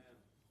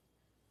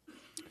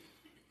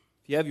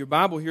you have your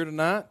Bible here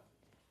tonight,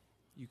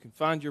 you can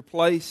find your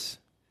place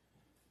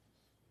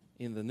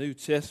in the New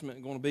Testament.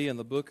 It's going to be in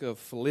the book of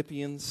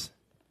Philippians.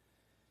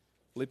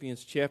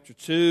 Philippians chapter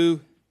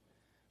 2.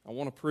 I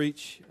want to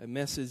preach a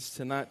message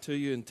tonight to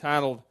you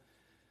entitled,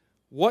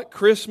 What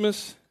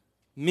Christmas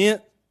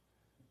Meant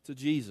to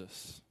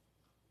Jesus.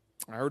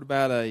 I heard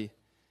about a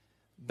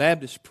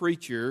Baptist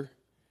preacher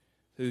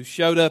who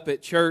showed up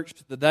at church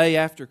the day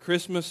after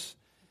Christmas,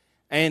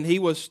 and he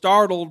was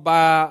startled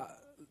by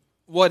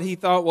what he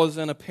thought was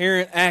an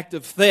apparent act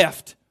of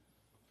theft.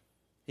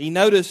 He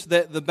noticed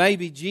that the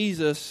baby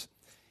Jesus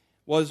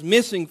was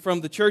missing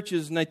from the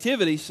church's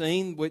nativity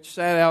scene, which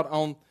sat out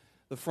on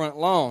the front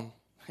lawn.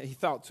 He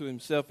thought to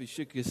himself, he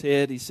shook his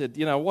head, he said,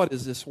 what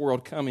is this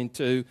world coming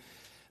to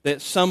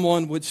that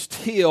someone would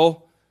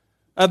steal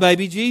a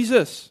baby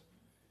Jesus?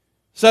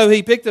 So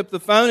he picked up the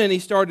phone and he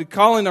started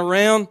calling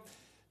around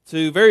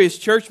to various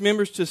church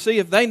members to see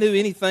if they knew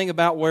anything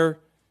about where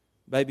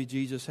baby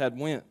Jesus had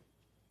went.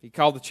 He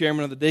called the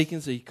chairman of the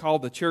deacons, he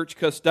called the church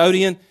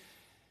custodian.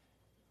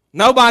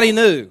 Nobody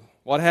knew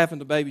what happened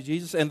to baby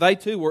Jesus, and they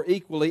too were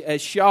equally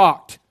as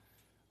shocked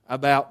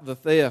about the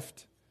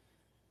theft.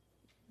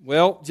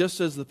 Well, just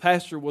as the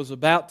pastor was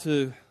about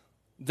to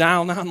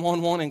dial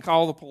 911 and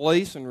call the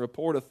police and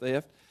report a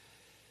theft,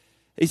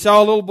 he saw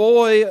a little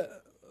boy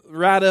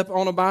ride up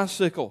on a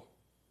bicycle.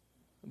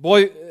 The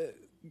boy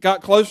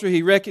got closer.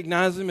 He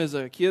recognized him as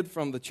a kid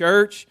from the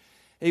church.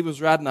 He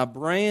was riding a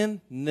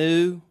brand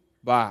new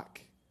bike.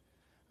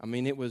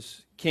 It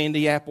was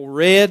candy apple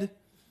red,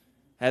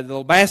 had the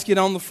little basket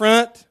on the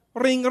front,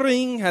 ring,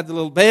 ring, had the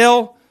little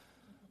bell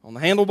on the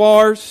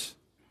handlebars,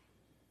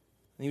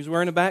 and he was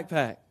wearing a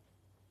backpack.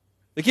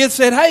 The kid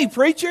said, "Hey,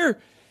 preacher,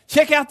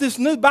 check out this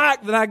new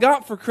bike that I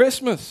got for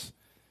Christmas."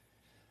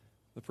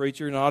 The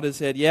preacher nodded his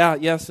head,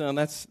 yeah, son,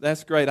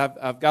 that's great.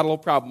 I've got a little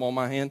problem on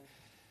my hand.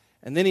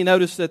 And then he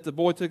noticed that the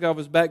boy took off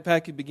his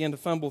backpack and began to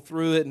fumble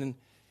through it, and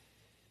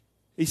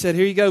he said,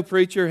 "Here you go,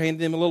 preacher,"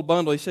 handed him a little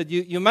bundle. He said,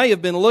 you may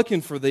have been looking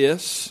for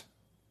this.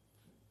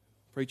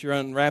 Preacher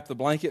unwrapped the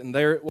blanket, and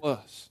there it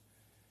was.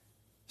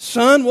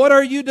 "Son, what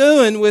are you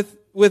doing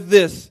with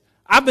this?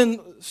 I've been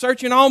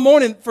searching all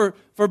morning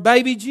for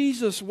baby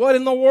Jesus. What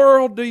in the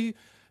world do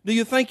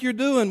you think you're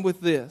doing with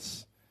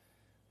this?"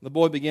 The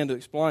boy began to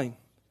explain.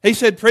 He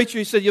said, "Preacher,"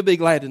 he said, "you'll be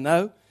glad to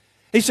know."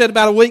 He said,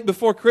 "About a week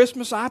before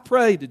Christmas, I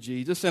prayed to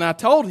Jesus, and I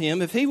told him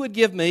if he would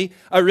give me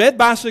a red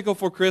bicycle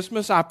for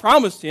Christmas, I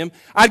promised him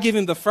I'd give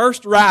him the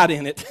first ride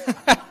in it."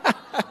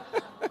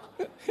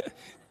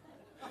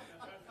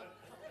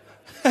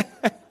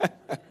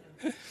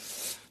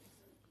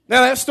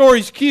 Now, that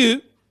story's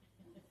cute,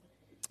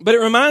 but it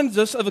reminds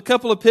us of a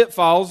couple of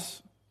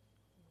pitfalls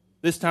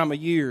this time of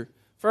year.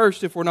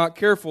 First, if we're not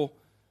careful,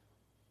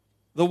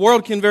 the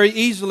world can very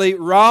easily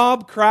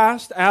rob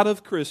Christ out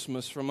of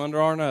Christmas from under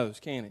our nose,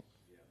 can't it?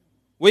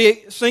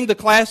 We sing the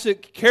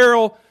classic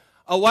carol,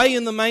 "Away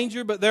in the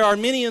Manger," but there are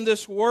many in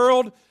this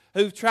world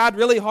who've tried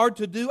really hard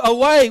to do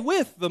away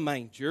with the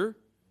manger.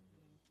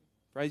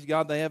 Praise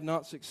God, they have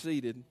not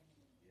succeeded.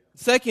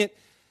 Second,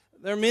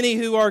 there are many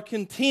who are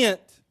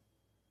content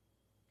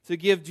to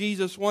give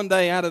Jesus one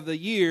day out of the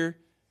year,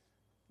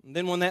 and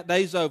then when that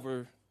day's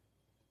over,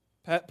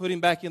 put him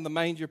back in the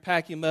manger,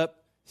 pack him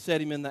up, set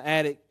him in the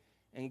attic,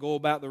 and go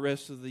about the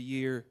rest of the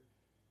year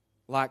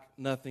like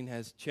nothing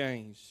has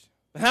changed.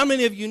 But how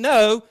many of you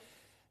know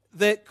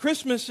that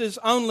Christmas is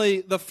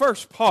only the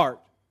first part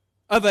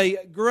of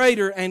a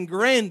greater and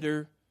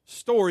grander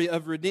story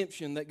of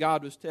redemption that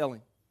God was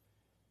telling?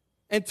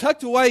 And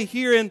tucked away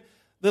here in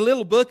the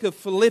little book of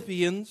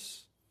Philippians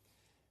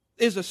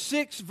is a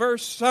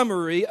 6-verse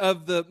summary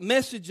of the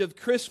message of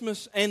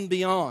Christmas and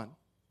beyond.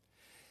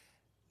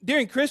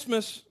 During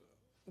Christmas,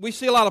 we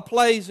see a lot of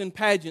plays and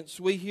pageants.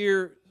 We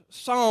hear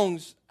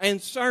songs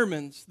and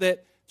sermons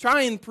that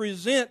try and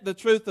present the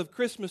truth of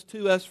Christmas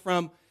to us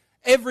from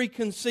every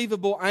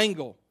conceivable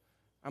angle.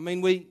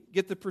 We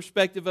get the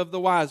perspective of the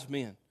wise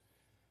men.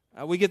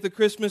 We get the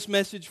Christmas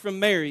message from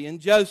Mary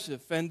and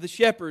Joseph and the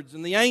shepherds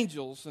and the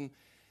angels and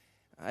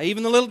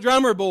even the little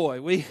drummer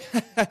boy. We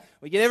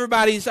get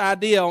everybody's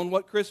idea on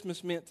what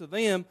Christmas meant to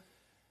them.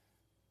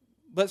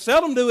 But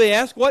seldom do we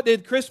ask, what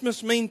did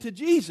Christmas mean to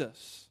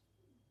Jesus?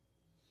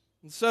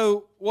 And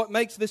so what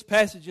makes this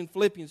passage in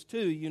Philippians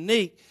 2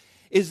 unique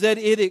is that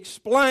it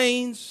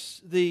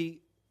explains the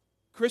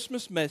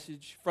Christmas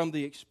message from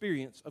the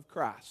experience of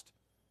Christ.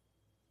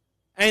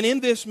 And in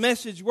this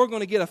message, we're going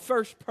to get a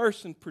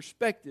first-person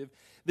perspective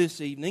this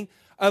evening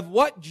of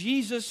what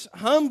Jesus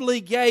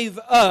humbly gave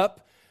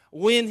up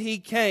when He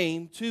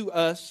came to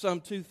us some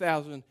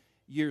 2,000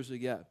 years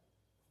ago.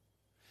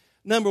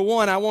 Number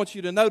one, I want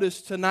you to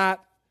notice tonight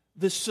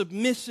the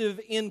submissive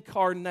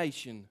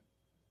incarnation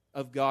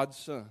of God's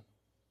Son.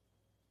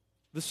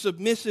 The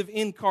submissive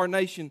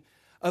incarnation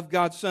of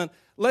God's Son.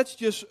 Let's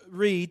just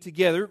read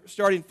together,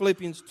 starting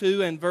Philippians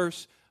 2 and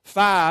verse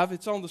 5.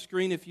 It's on the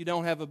screen if you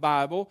don't have a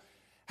Bible.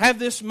 "Have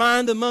this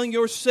mind among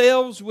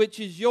yourselves, which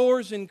is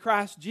yours in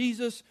Christ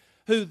Jesus,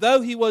 who,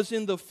 though He was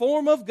in the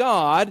form of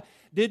God,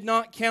 did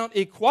not count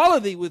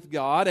equality with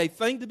God a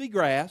thing to be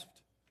grasped,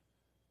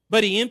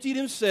 But He emptied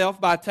Himself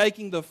by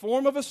taking the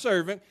form of a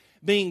servant,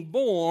 being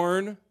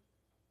born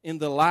in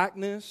the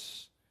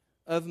likeness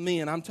of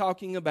men. I'm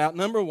talking about,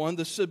 number one,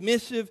 the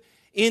submissive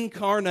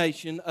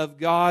incarnation of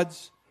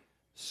God's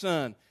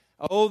Son.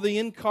 Oh, the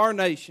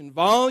incarnation.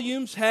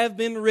 Volumes have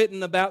been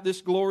written about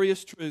this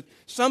glorious truth.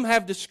 Some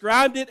have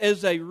described it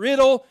as a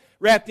riddle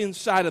wrapped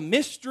inside a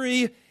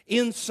mystery,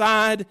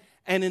 inside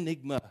an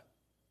enigma.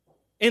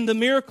 In the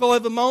miracle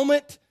of the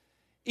moment,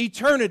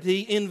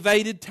 eternity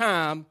invaded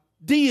time.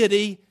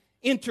 Deity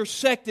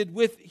intersected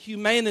with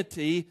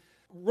humanity.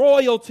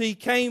 Royalty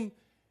came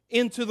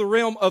into the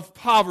realm of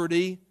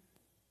poverty.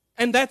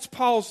 And that's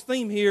Paul's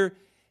theme here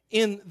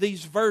in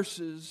these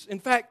verses. In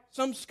fact,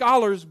 some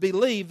scholars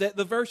believe that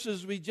the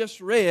verses we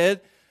just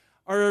read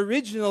are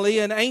originally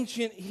an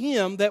ancient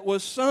hymn that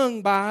was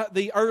sung by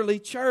the early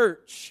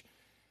church.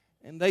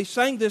 And they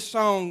sang this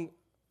song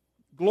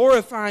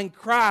glorifying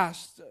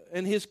Christ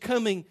and His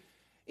coming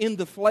in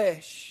the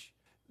flesh.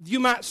 You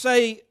might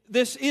say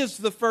this is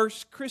the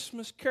first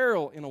Christmas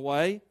carol in a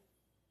way.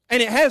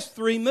 And it has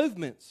three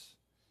movements.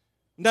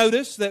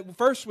 Notice that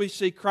first we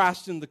see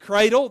Christ in the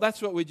cradle.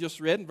 That's what we just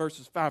read in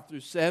verses 5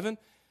 through 7.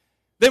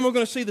 Then we're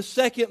going to see the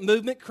second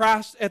movement,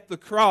 Christ at the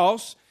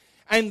cross.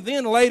 And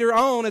then later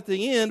on at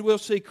the end, we'll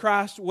see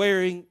Christ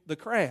wearing the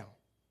crown.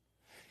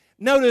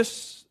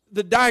 Notice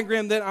the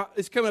diagram that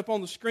is coming up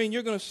on the screen.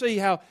 You're going to see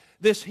how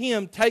this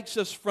hymn takes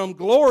us from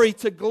glory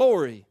to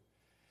glory.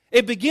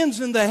 It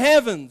begins in the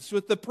heavens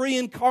with the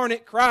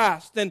pre-incarnate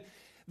Christ. And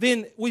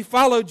then we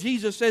follow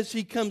Jesus as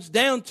He comes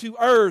down to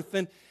earth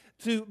and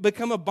to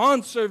become a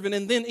bondservant,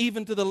 and then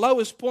even to the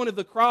lowest point of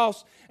the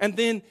cross, and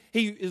then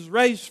He is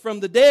raised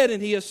from the dead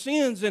and He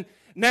ascends, and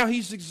now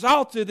He's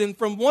exalted, and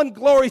from one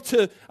glory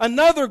to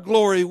another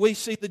glory we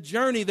see the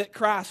journey that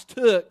Christ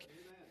took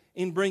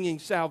in bringing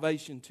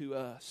salvation to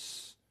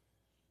us.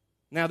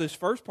 Now this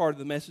first part of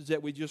the message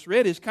that we just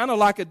read is kind of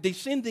like a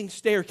descending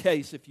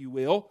staircase, if you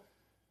will.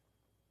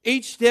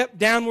 Each step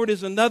downward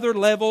is another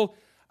level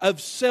of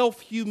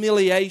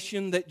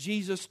self-humiliation that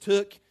Jesus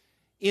took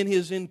in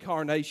His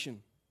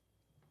incarnation.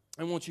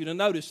 I want you to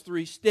notice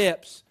three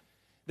steps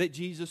that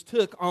Jesus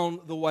took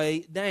on the way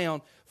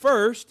down.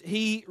 First,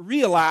 He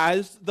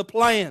realized the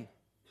plan.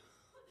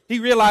 He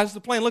realized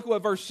the plan. Look at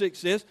what verse 6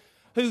 says.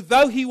 Who,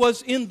 though He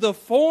was in the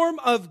form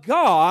of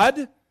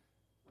God,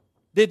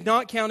 did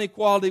not count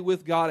equality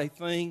with God a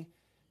thing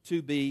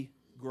to be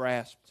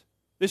grasped.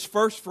 This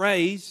first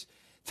phrase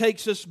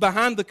takes us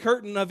behind the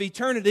curtain of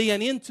eternity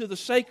and into the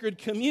sacred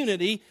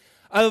community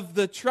of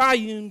the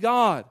triune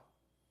God.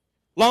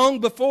 Long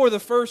before the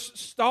first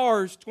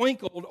stars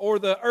twinkled or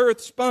the earth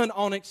spun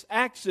on its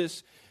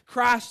axis,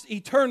 Christ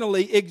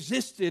eternally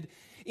existed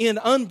in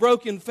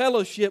unbroken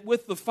fellowship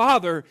with the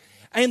Father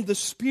and the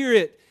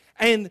Spirit.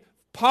 And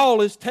Paul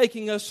is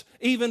taking us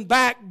even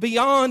back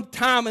beyond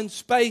time and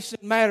space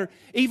and matter,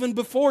 even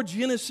before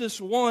Genesis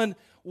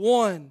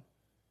 1:1.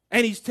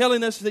 And he's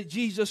telling us that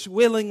Jesus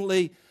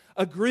willingly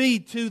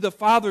agreed to the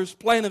Father's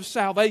plan of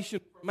salvation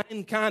for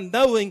mankind,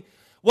 knowing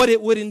what it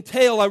would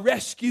entail, a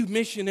rescue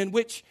mission in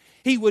which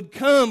He would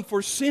come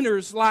for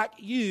sinners like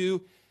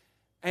you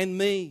and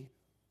me.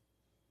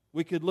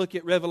 We could look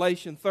at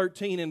Revelation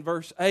 13 and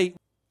verse 8,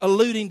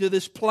 alluding to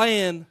this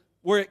plan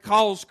where it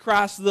calls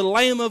Christ the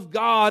Lamb of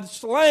God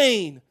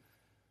slain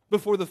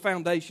before the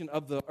foundation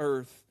of the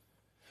earth.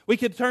 We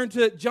could turn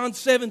to John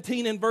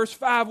 17 and verse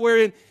 5, where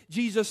in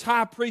Jesus'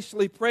 high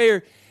priestly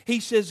prayer, He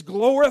says,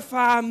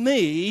 glorify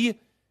me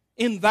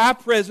in Thy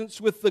presence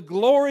with the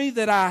glory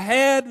that I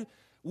had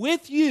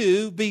with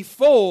You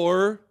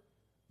before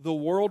the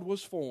world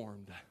was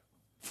formed.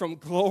 From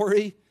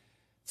glory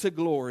to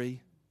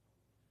glory.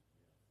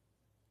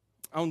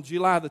 On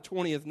July the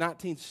 20th,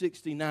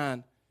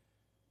 1969,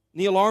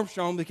 Neil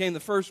Armstrong became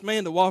the first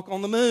man to walk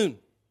on the moon.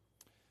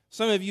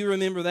 Some of you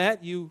remember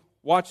that. You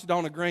watched it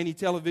on a grainy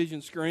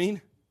television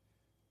screen.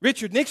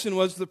 Richard Nixon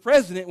was the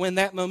president when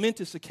that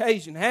momentous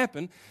occasion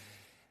happened.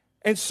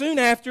 And soon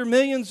after,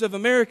 millions of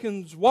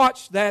Americans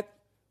watched that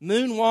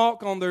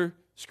moonwalk on their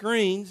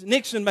screens.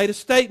 Nixon made a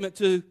statement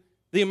to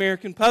the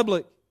American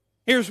public.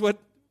 Here's what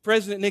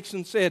President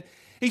Nixon said.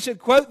 He said,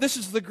 quote, "This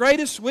is the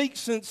greatest week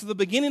since the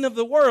beginning of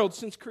the world,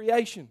 since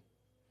creation.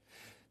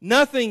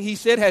 Nothing," he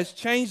said, "has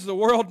changed the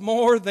world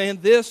more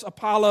than this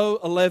Apollo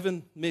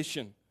 11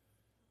 mission."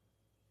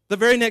 The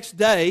very next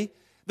day,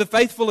 the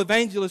faithful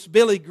evangelist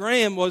Billy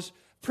Graham was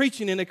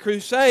preaching in a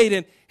crusade,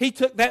 and he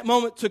took that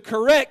moment to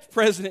correct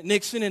President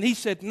Nixon, and he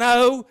said,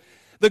 "No,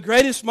 the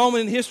greatest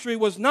moment in history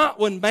was not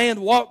when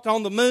man walked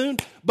on the moon,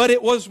 but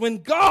it was when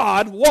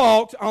God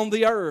walked on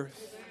the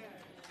earth."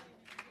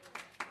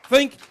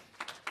 Think,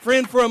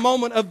 friend, for a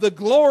moment of the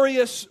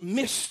glorious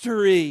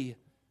mystery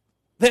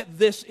that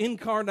this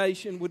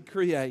incarnation would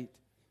create.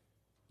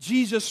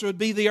 Jesus would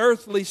be the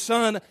earthly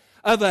son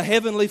of a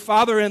heavenly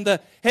father and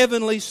the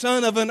heavenly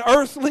son of an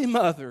earthly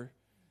mother.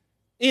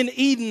 In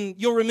Eden,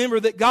 you'll remember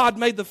that God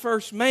made the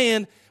first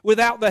man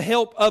without the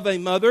help of a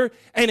mother.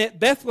 And at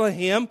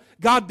Bethlehem,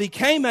 God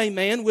became a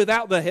man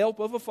without the help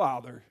of a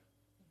father.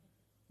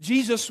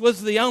 Jesus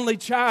was the only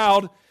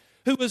child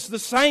who was the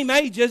same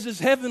age as his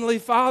heavenly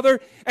Father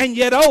and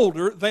yet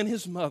older than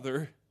his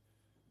mother.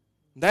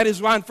 That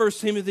is why in 1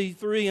 Timothy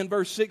 3 and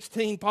verse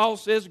 16, Paul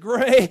says,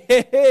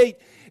 "Great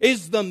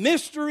is the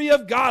mystery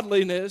of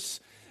godliness,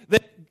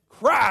 that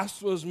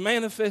Christ was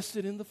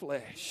manifested in the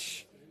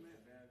flesh."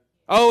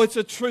 Oh, it's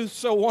a truth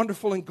so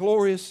wonderful and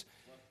glorious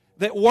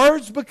that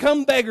words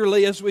become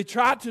beggarly as we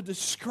try to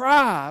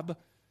describe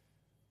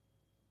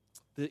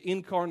the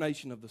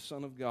incarnation of the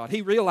Son of God.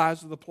 He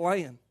realized the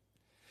plan.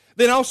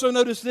 Then also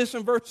notice this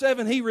in verse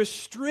 7, He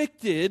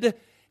restricted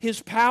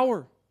His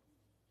power.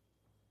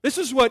 This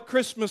is what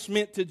Christmas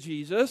meant to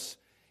Jesus.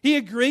 He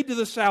agreed to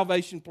the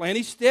salvation plan.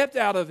 He stepped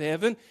out of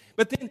heaven,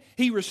 but then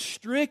He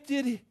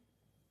restricted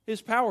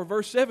His power.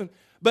 Verse 7,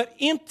 but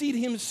emptied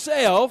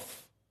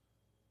Himself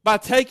by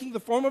taking the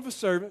form of a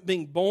servant,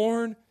 being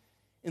born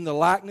in the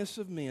likeness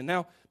of men.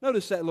 Now,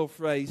 notice that little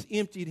phrase,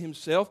 emptied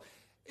Himself.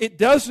 It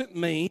doesn't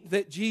mean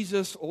that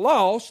Jesus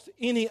lost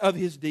any of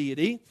His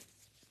deity,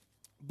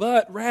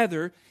 but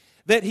rather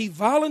that He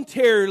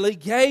voluntarily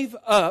gave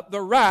up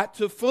the right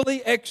to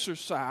fully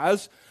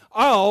exercise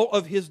all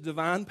of His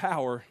divine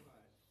power.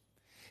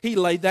 He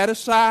laid that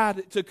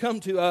aside to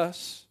come to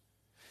us.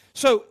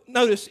 So,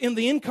 notice, in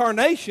the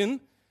incarnation,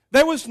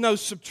 there was no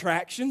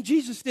subtraction.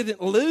 Jesus didn't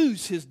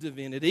lose His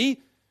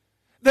divinity.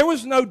 There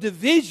was no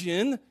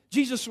division.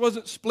 Jesus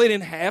wasn't split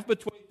in half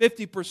between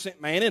 50%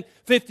 man and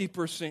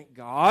 50%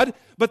 God,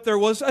 but there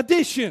was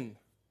addition.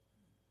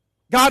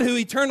 God, who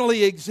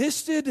eternally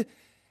existed,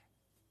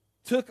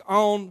 took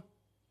on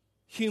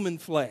human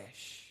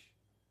flesh.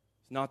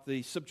 It's not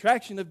the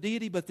subtraction of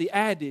deity, but the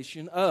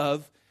addition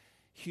of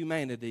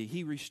humanity.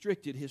 He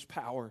restricted His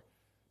power.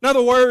 In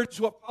other words,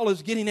 what Paul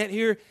is getting at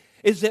here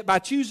is that by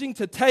choosing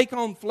to take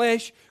on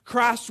flesh,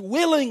 Christ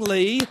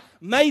willingly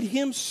made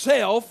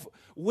Himself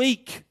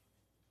weak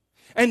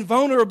and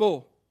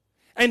vulnerable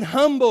and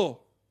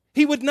humble.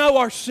 He would know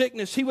our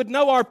sickness. He would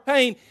know our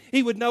pain.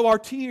 He would know our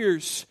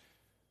tears.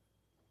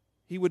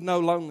 He would know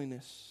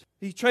loneliness.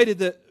 He traded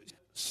the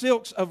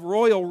silks of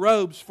royal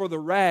robes for the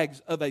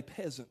rags of a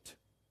peasant.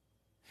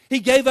 He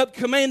gave up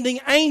commanding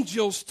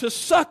angels to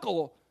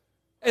suckle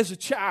as a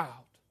child.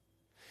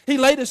 He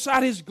laid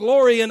aside His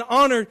glory and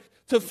honor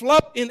to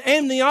float in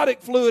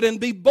amniotic fluid and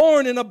be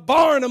born in a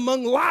barn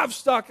among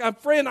livestock.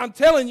 Friend, I'm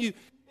telling you,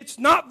 it's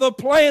not the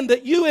plan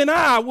that you and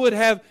I would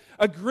have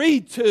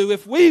agreed to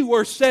if we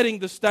were setting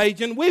the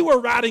stage and we were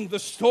writing the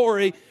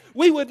story.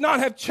 We would not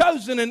have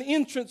chosen an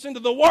entrance into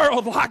the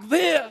world like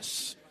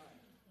this.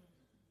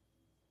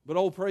 But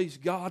oh, praise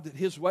God that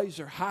His ways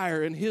are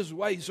higher and His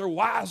ways are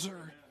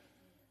wiser.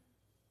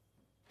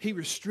 He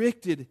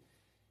restricted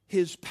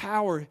His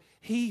power.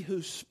 He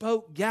who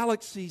spoke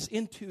galaxies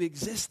into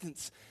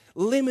existence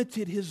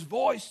limited His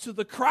voice to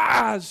the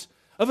cries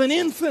of an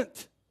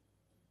infant.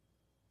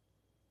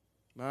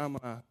 My.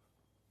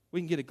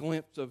 We can get a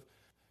glimpse of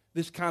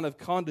this kind of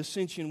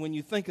condescension when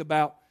you think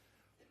about,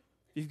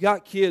 you've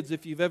got kids,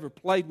 if you've ever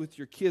played with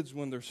your kids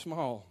when they're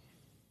small.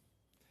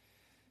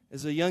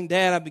 As a young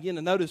dad, I began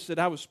to notice that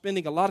I was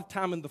spending a lot of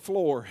time on the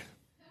floor.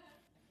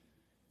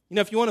 You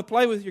know, if you want to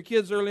play with your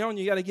kids early on,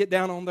 you got to get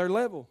down on their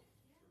level.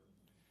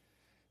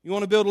 You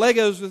want to build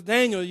Legos with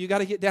Daniel, you got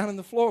to get down on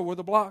the floor where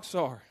the blocks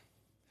are.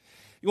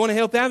 You want to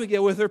help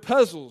Abigail with her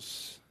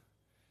puzzles,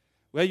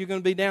 well, you're going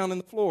to be down on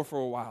the floor for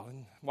a while.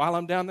 And while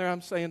I'm down there,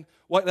 I'm saying,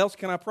 what else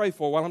can I pray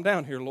for while I'm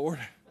down here, Lord?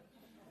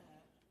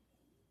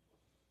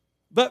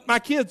 But my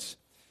kids,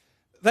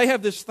 they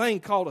have this thing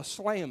called a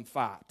slam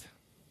fight.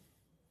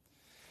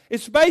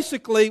 It's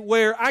basically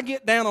where I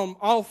get down on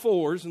all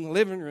fours in the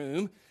living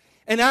room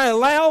and I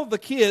allow the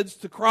kids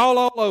to crawl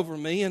all over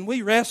me, and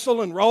we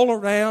wrestle and roll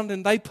around,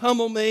 and they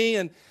pummel me,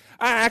 and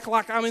I act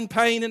like I'm in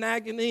pain and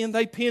agony, and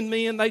they pin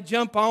me, and they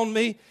jump on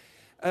me.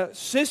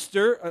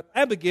 Sister,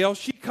 Abigail,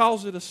 she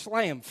calls it a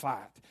slam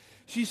fight.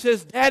 She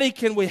says, Daddy,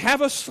 can we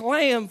have a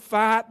slam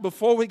fight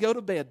before we go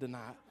to bed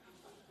tonight?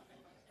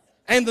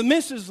 And the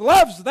missus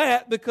loves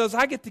that because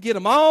I get to get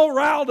them all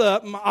riled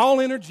up and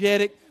all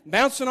energetic,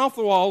 bouncing off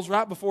the walls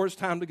right before it's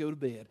time to go to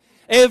bed.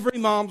 Every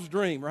mom's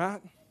dream,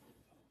 right?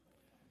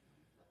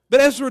 But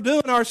as we're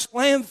doing our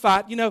slam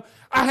fight, you know,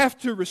 I have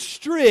to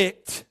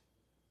restrict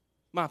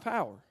my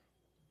power.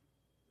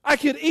 I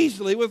could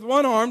easily, with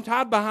one arm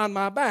tied behind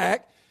my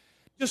back,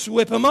 just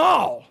whip them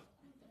all.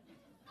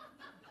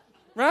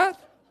 Right?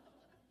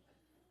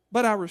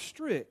 But I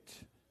restrict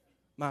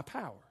my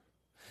power.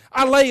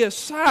 I lay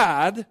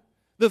aside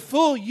the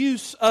full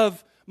use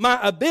of my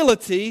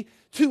ability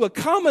to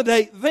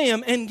accommodate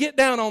them and get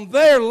down on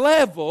their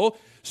level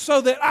so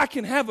that I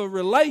can have a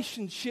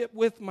relationship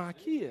with my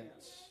kids.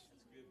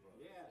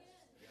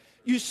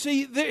 You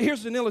see,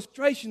 here's an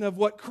illustration of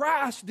what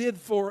Christ did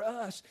for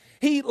us.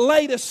 He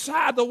laid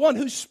aside the one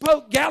who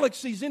spoke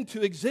galaxies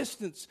into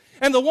existence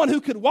and the one who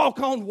could walk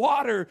on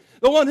water,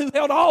 the one who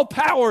held all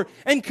power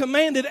and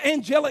commanded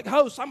angelic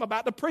hosts. I'm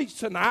about to preach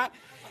tonight.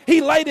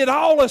 He laid it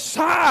all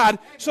aside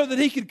so that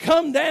He could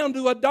come down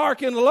to a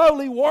dark and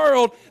lowly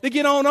world to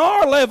get on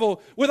our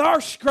level with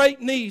our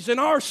scraped knees and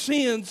our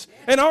sins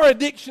and our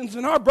addictions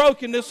and our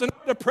brokenness and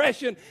our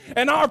depression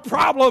and our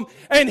problem.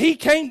 And He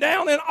came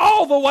down and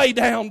all the way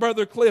down,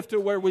 Brother Cliff, to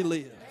where we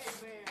live.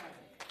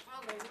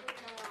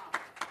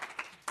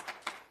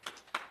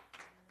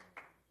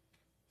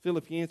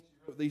 Philip Yancey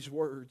wrote these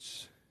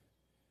words.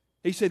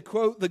 He said,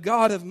 quote, "The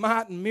God of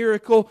might and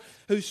miracle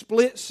who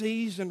split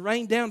seas and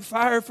rained down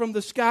fire from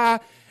the sky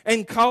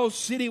and caused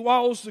city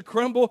walls to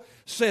crumble,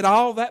 set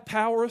all that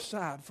power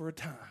aside for a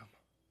time.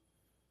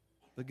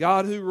 The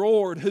God who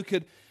roared, who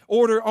could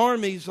order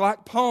armies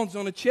like pawns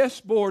on a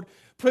chessboard,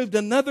 proved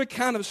another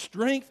kind of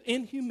strength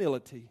in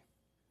humility.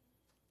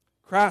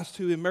 Christ,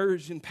 who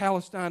emerged in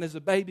Palestine as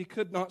a baby,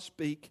 could not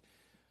speak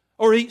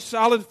or eat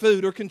solid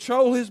food or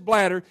control his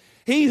bladder.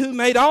 He who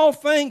made all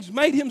things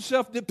made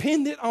Himself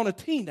dependent on a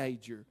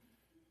teenager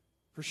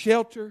for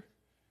shelter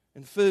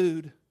and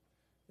food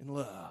and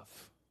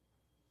love.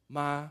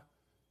 My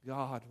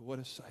God, what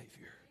a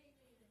Savior.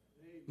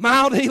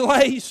 Mild He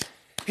lays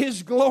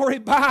His glory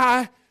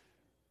by,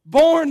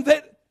 born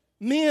that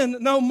men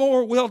no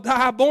more will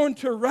die, born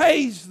to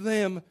raise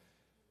them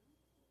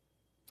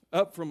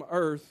up from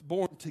earth,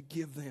 born to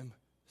give them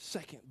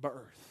second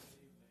birth."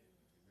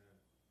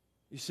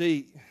 You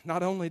see,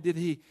 not only did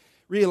He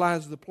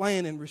realize the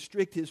plan and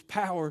restrict His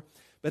power,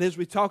 but as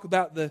we talk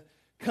about the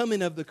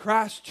coming of the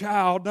Christ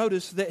child,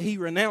 notice that He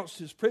renounced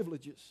His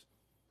privileges.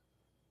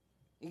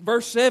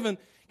 Verse 7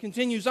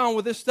 continues on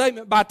with this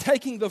statement, "By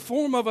taking the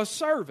form of a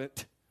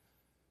servant,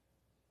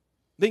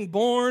 being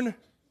born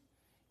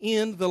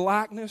in the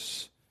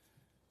likeness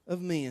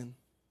of men."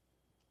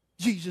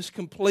 Jesus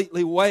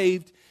completely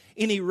waived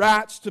any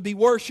rights to be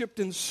worshiped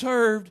and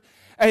served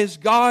as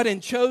God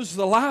and chose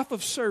the life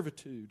of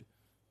servitude,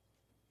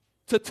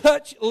 to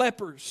touch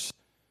lepers,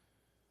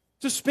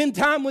 to spend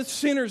time with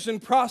sinners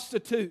and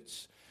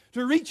prostitutes,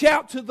 to reach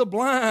out to the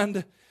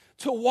blind,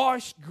 to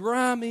wash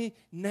grimy,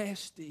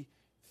 nasty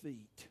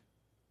feet.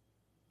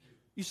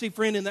 You see,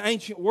 friend, in the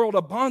ancient world,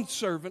 a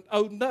bondservant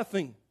owed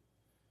nothing.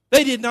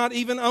 They did not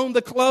even own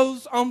the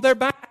clothes on their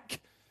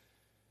back.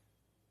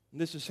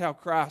 And this is how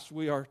Christ,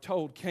 we are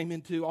told, came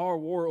into our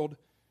world.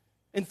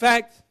 In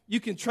fact, you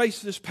can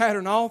trace this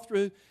pattern all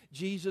through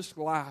Jesus'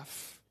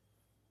 life.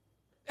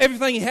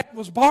 Everything He had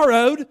was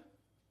borrowed.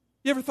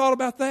 You ever thought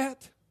about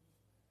that?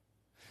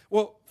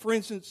 Well, for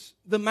instance,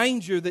 the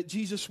manger that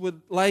Jesus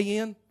would lay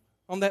in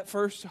on that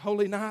first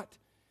holy night,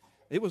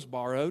 it was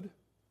borrowed.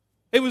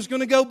 It was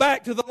going to go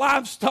back to the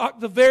livestock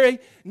the very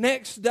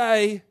next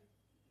day.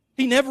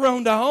 He never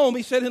owned a home.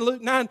 He said in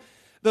Luke 9,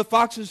 "The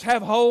foxes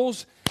have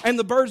holes and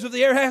the birds of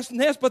the air have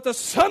nests, but the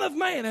Son of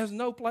Man has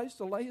no place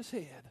to lay His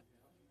head."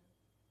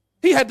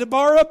 He had to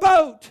borrow a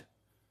boat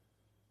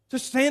to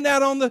stand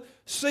out on the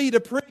sea to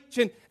preach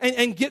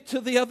and get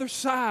to the other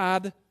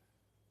side.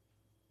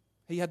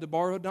 He had to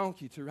borrow a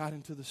donkey to ride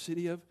into the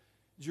city of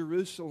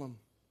Jerusalem.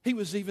 He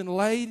was even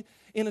laid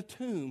in a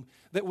tomb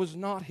that was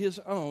not his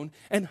own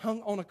and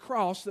hung on a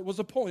cross that was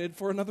appointed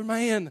for another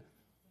man.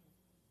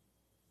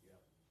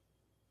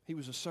 He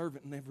was a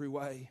servant in every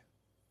way.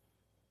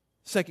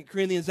 2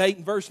 Corinthians 8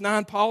 and verse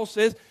 9, Paul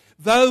says,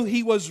 "Though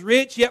He was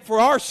rich, yet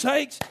for our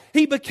sakes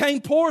He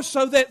became poor,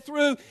 so that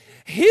through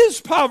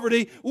His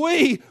poverty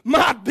we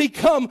might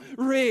become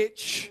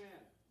rich."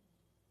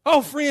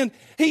 Oh, friend,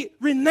 He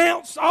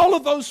renounced all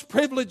of those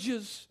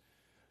privileges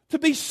to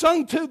be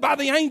sung to by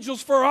the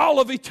angels for all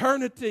of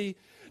eternity,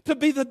 to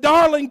be the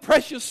darling,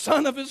 precious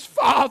Son of His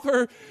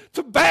Father,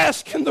 to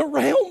bask in the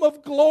realm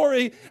of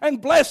glory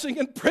and blessing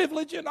and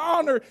privilege and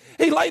honor.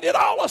 He laid it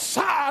all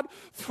aside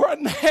for a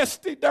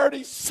nasty,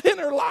 dirty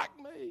sinner like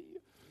me.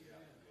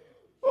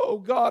 Oh,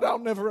 God, I'll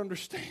never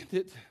understand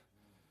it.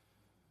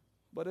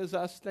 But as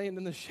I stand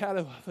in the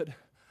shadow of it,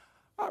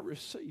 I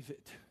receive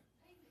it.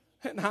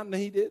 And I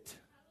need it.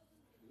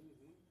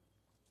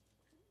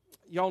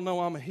 Y'all know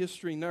I'm a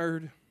history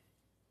nerd.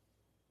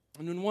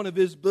 And in one of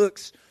his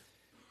books,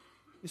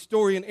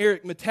 historian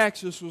Eric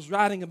Metaxas was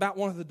writing about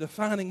one of the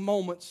defining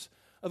moments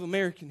of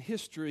American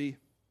history.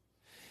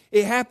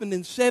 It happened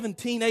in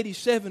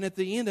 1787 at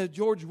the end of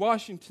George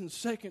Washington's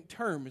second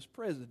term as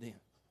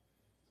president.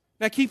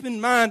 Now keep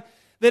in mind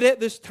that at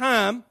this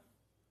time,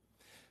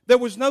 there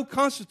was no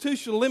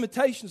constitutional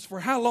limitations for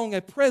how long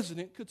a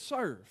president could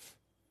serve.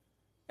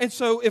 And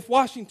so if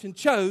Washington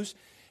chose,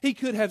 he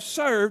could have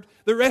served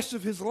the rest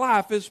of his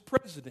life as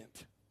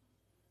president.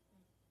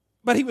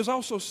 But he was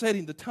also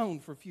setting the tone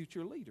for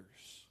future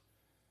leaders.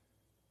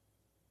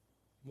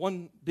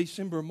 One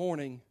December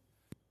morning,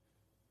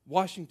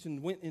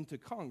 Washington went into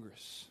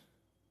Congress.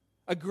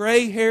 A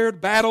gray-haired,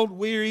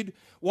 battle-wearied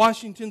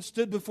Washington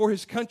stood before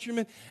his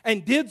countrymen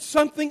and did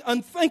something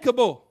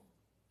unthinkable.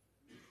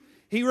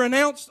 He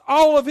renounced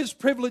all of his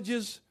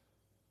privileges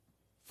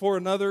for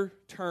another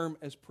term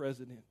as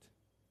president.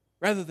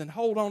 Rather than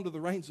hold on to the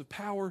reins of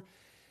power,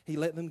 he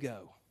let them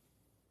go.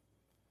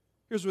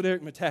 Here's what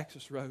Eric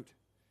Metaxas wrote.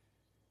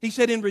 He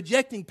said, in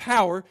rejecting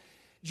power,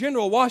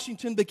 General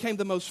Washington became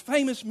the most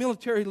famous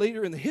military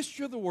leader in the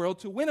history of the world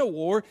to win a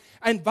war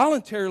and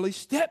voluntarily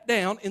step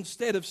down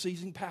instead of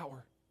seizing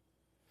power.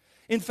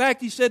 In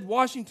fact, he said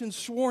Washington's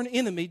sworn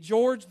enemy,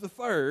 George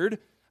III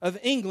of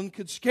England,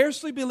 could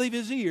scarcely believe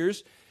his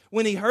ears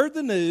when he heard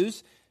the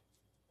news.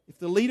 If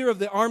the leader of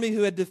the army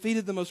who had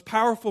defeated the most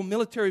powerful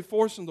military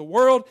force in the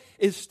world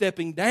is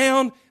stepping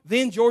down,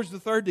 then George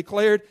III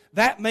declared,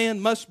 that man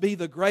must be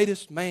the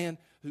greatest man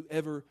who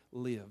ever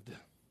lived.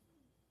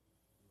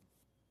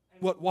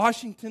 What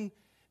Washington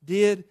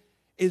did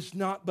is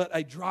not but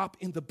a drop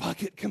in the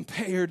bucket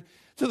compared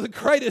to the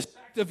greatest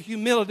act of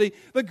humility,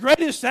 the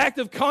greatest act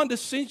of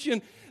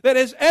condescension that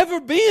has ever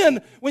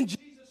been when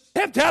Jesus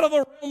stepped out of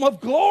the realm of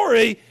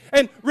glory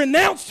and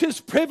renounced His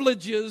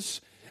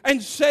privileges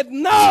and said,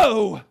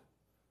 no,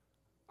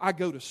 I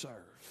go to serve.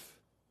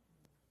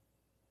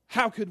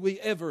 How could we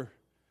ever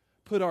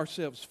put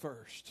ourselves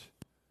first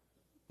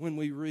when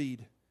we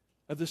read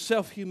of the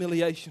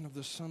self-humiliation of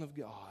the Son of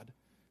God?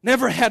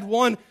 Never had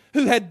one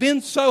who had been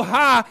so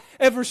high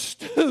ever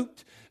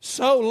stooped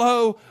so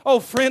low. Oh,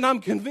 friend, I'm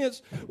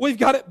convinced we've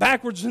got it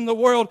backwards in the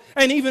world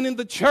and even in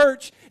the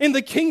church, in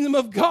the kingdom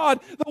of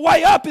God. The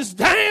way up is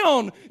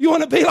down. You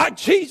want to be like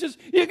Jesus,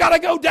 you got to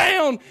go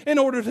down in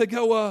order to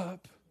go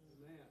up.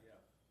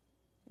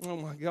 Oh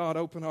my God,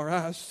 open our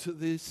eyes to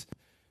this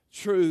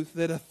truth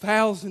that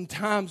 1,000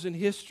 times in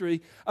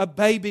history a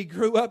baby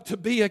grew up to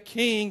be a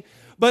king,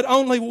 but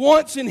only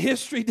once in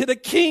history did a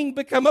king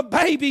become a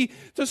baby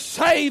to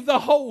save the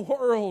whole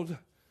world.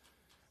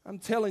 I'm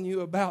telling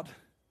you about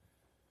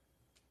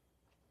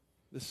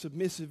the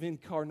submissive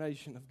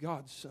incarnation of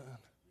God's Son.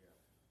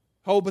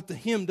 Oh, but the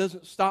hymn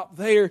doesn't stop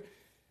there,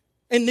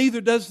 and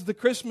neither does the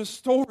Christmas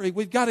story.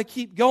 We've got to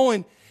keep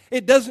going.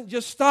 It doesn't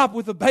just stop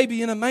with a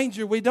baby in a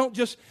manger. We don't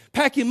just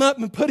pack Him up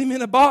and put Him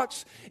in a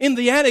box in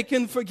the attic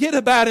and forget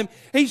about Him.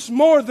 He's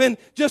more than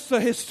just a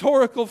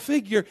historical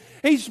figure.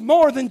 He's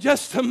more than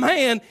just a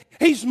man.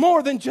 He's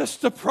more than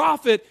just a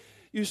prophet.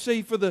 You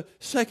see, for the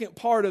second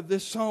part of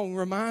this song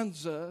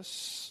reminds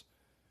us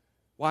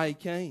why He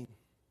came.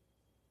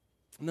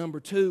 Number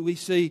 2, we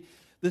see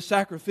the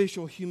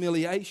sacrificial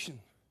humiliation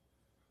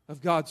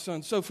of God's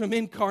Son. So from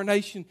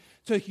incarnation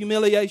to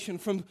humiliation,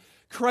 from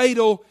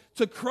cradle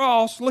to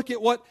cross, look at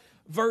what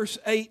verse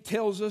 8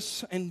 tells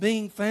us. And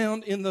being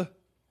found in the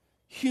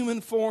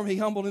human form, He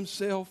humbled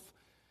Himself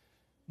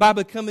by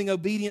becoming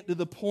obedient to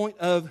the point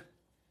of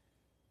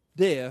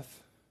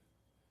death,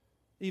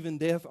 even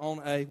death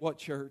on a, what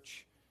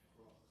church?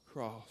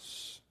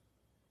 Cross.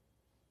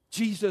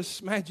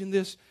 Jesus, imagine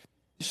this,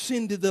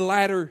 descended the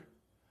ladder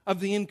of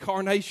the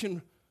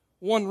incarnation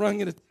one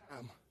rung at a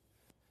time.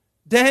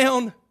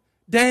 Down,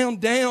 down,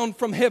 down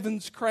from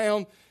heaven's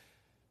crown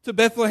to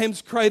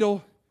Bethlehem's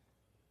cradle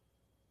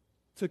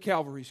to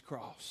Calvary's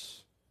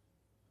cross.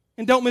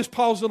 And don't miss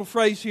Paul's little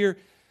phrase here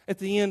at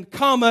the end,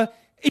 comma,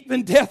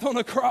 even death on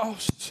a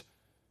cross.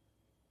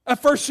 A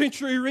first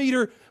century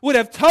reader would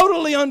have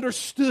totally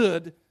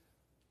understood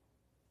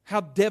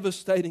how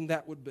devastating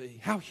that would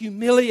be, how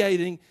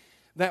humiliating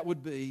that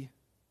would be.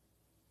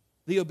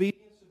 The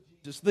obedience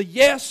of Jesus, the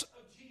yes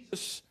of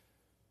Jesus,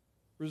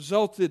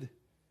 resulted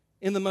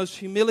in the most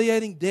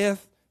humiliating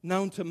death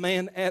known to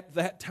man at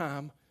that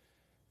time,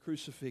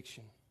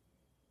 crucifixion.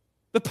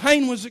 The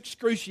pain was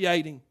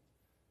excruciating.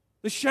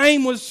 The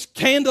shame was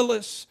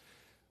scandalous.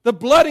 The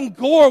blood and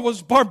gore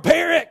was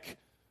barbaric.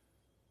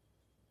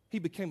 He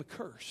became a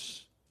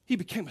curse. He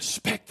became a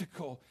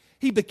spectacle.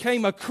 He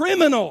became a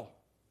criminal.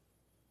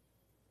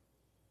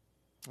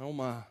 Oh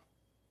my.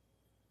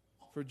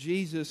 For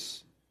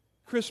Jesus,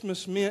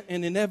 Christmas meant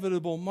an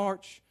inevitable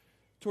march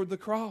toward the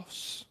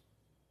cross.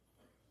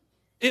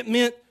 It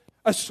meant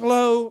a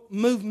slow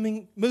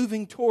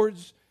moving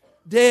towards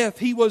death.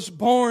 He was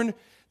born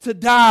to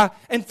die.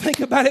 And think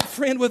about it,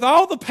 friend, with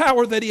all the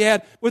power that He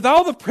had, with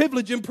all the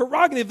privilege and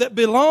prerogative that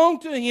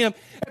belonged to Him,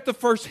 at the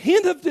first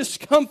hint of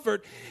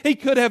discomfort, He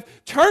could have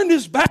turned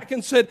His back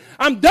and said,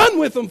 I'm done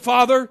with them,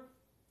 Father.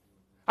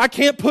 I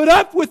can't put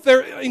up with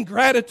their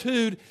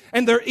ingratitude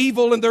and their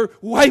evil and their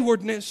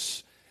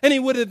waywardness. And He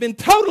would have been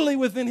totally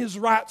within His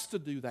rights to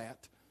do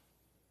that.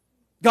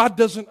 God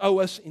doesn't owe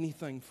us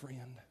anything,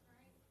 friend.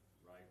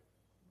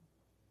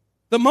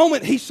 The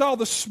moment He saw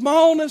the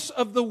smallness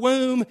of the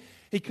womb,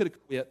 He could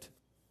have quit.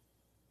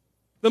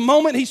 The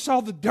moment He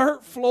saw the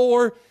dirt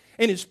floor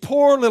in His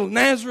poor little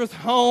Nazareth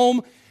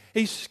home,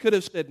 He could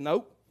have said,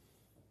 nope,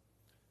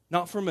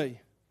 not for me.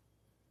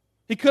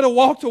 He could have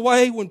walked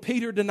away when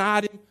Peter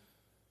denied Him,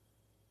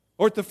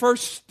 or at the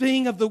first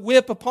sting of the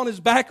whip upon His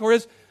back, or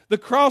as the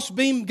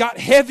crossbeam got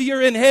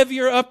heavier and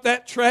heavier up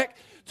that trek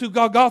to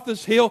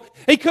Golgotha's hill.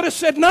 He could have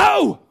said,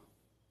 no,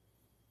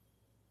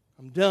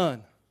 I'm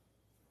done.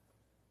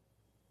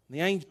 The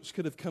angels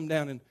could have come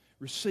down and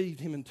received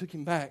Him and took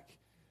Him back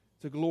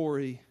to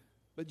glory.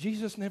 But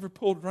Jesus never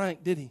pulled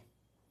rank, did He?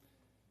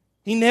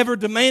 He never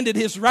demanded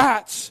His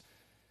rights.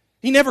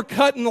 He never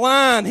cut in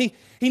line. He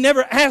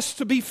never asked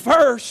to be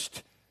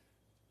first.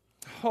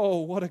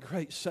 Oh, what a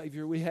great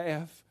Savior we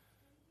have.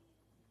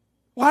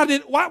 Why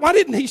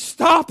didn't He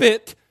stop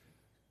it?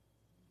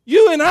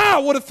 You and I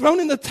would have thrown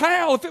in the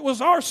towel if it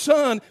was our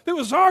son, if it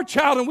was our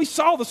child, and we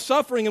saw the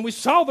suffering and we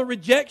saw the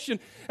rejection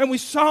and we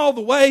saw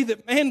the way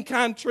that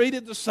mankind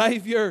treated the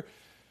Savior.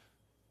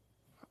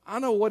 I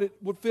know what it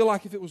would feel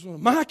like if it was one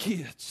of my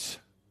kids.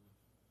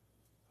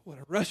 I would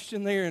have rushed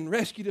in there and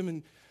rescued him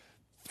and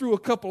threw a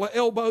couple of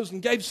elbows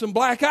and gave some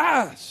black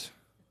eyes.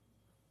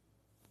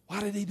 Why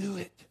did he do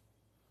it?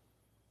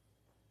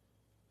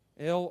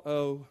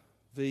 L-O-V-E.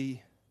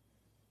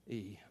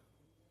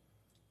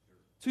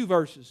 2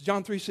 verses.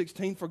 John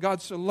 3:16, for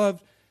God so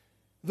loved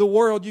the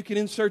world, you can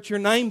insert your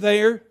name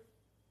there.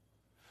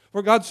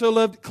 For God so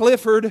loved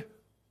Clifford.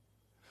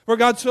 For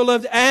God so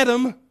loved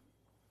Adam.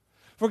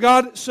 For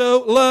God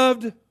so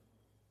loved,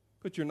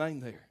 put your name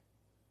there.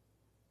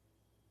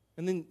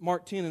 And then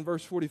Mark 10 and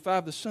verse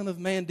 45, the Son of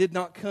Man did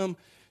not come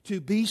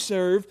to be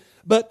served,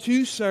 but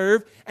to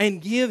serve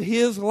and give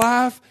His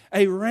life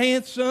a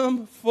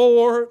ransom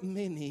for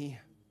many.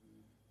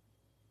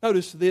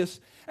 Notice this,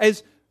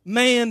 as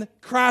man,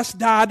 Christ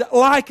died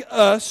like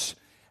us.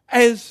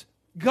 As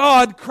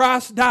God,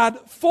 Christ died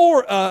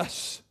for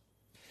us.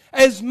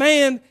 As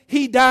man,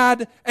 He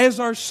died as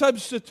our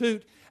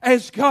substitute.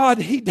 As God,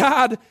 He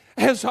died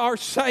as our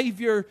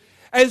Savior.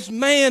 As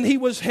man, He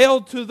was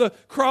held to the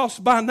cross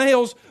by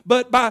nails,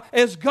 but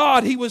as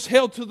God, He was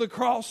held to the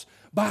cross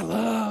by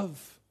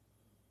love.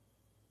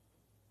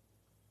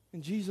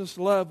 And Jesus'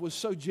 love was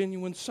so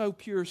genuine, so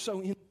pure,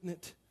 so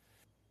infinite.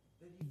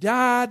 He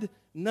died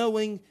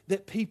knowing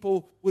that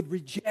people would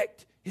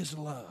reject His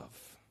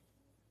love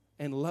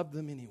and love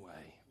them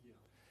anyway.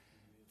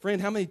 Friend,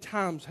 how many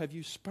times have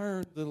you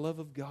spurned the love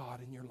of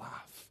God in your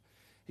life?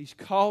 He's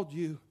called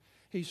you.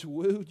 He's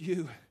wooed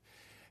you.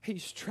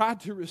 He's tried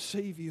to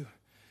receive you.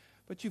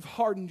 But you've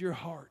hardened your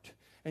heart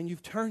and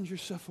you've turned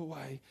yourself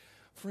away.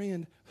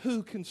 Friend,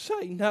 who can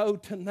say no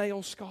to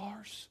nail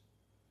scars?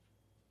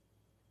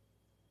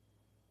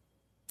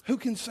 Who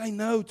can say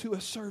no to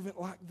a servant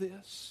like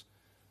this?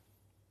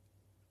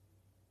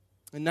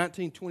 In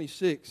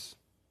 1926,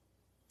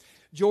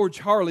 George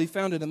Harley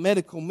founded a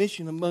medical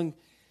mission among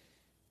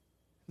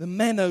the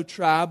Mano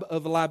tribe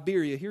of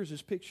Liberia. Here's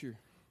his picture.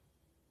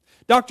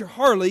 Dr.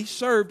 Harley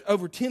served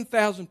over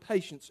 10,000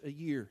 patients a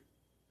year.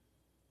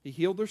 He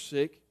healed their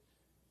sick.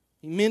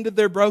 He mended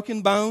their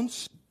broken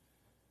bones.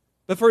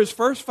 But for his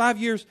first 5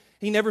 years,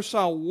 he never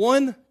saw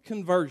one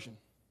conversion.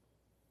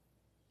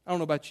 I don't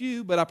know about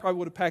you, but I probably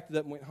would have packed it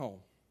up and went home.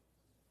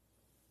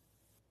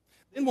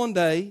 Then one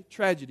day,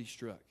 tragedy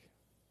struck.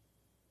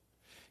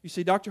 You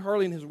see, Dr.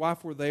 Harley and his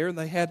wife were there, and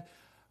they had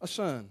a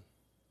son.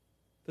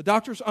 The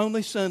doctor's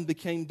only son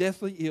became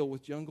deathly ill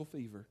with jungle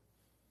fever.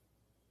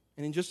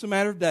 And in just a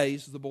matter of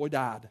days, the boy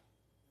died.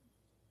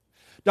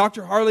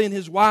 Dr. Harley and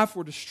his wife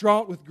were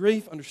distraught with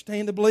grief,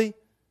 understandably.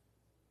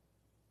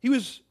 He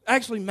was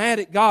actually mad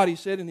at God, he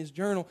said in his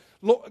journal.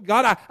 Lord,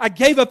 God, I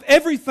gave up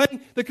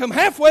everything to come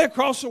halfway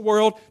across the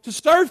world to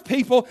serve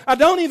people I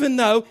don't even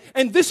know,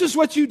 and this is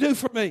what you do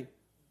for me.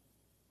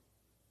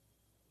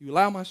 You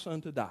allow my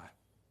son to die.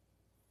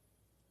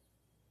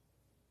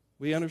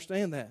 We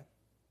understand that.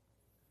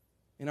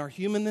 In our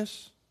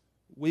humanness,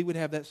 we would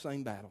have that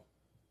same battle.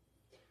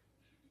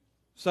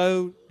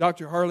 So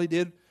Dr. Harley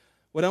did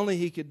what only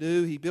he could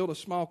do. He built a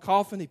small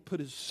coffin. He put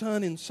his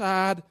son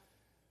inside,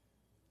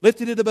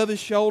 lifted it above his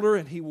shoulder,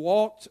 and he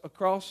walked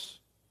across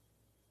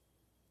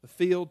the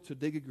field to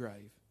dig a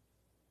grave.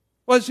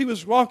 Well, as he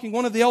was walking,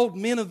 one of the old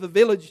men of the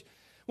village,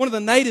 one of the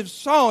natives,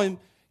 saw him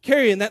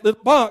carrying that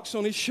little box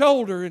on his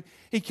shoulder, and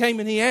he came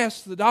and he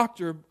asked the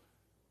doctor,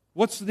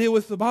 "What's the deal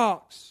with the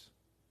box?"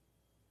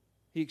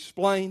 He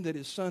explained that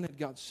his son had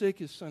got sick,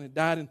 his son had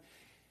died, and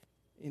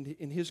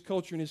in his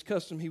culture and his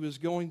custom, he was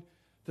going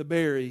to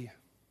bury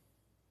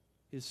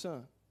his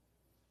son.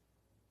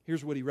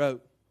 Here's what he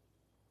wrote.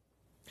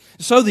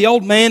 So the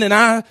old man and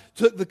I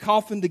took the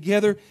coffin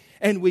together,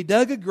 and we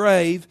dug a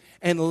grave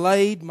and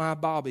laid my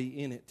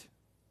Bobby in it.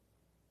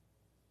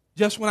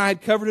 Just when I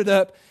had covered it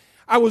up,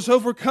 I was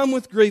overcome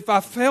with grief. I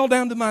fell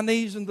down to my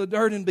knees in the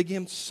dirt and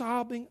began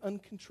sobbing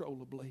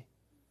uncontrollably.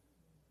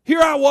 Here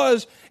I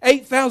was,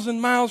 8,000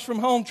 miles from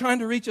home, trying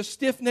to reach a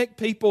stiff-necked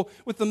people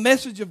with the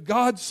message of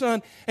God's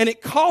Son, and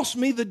it cost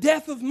me the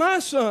death of my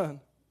son.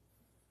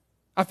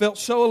 I felt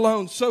so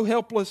alone, so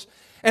helpless,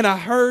 and I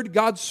heard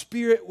God's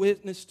Spirit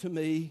witness to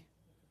me,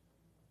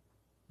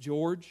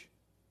 "George,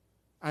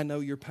 I know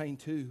your pain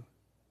too.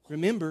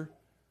 Remember,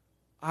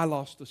 I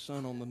lost a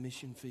son on the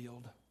mission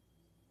field."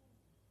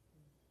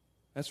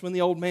 That's when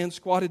the old man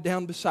squatted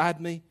down beside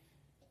me.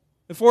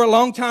 And for a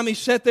long time he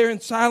sat there in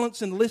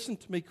silence and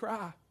listened to me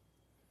cry.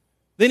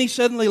 Then he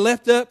suddenly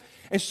leapt up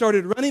and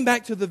started running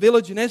back to the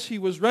village. And as he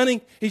was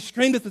running, he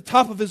screamed at the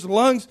top of his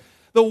lungs,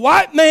 "The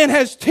white man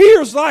has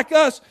tears like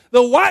us!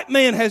 The white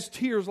man has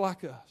tears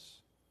like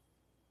us!"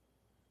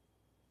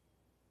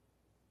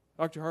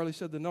 Dr. Harley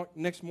said the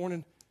next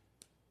morning,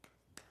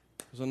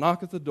 there was a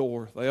knock at the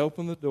door. They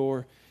opened the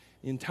door.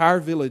 The entire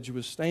village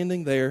was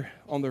standing there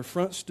on their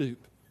front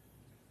stoop.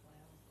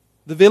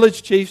 The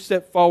village chief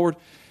stepped forward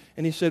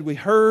and he said, "We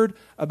heard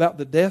about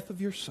the death of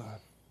your son.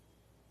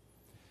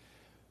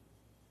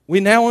 We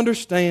now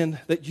understand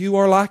that you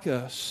are like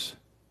us,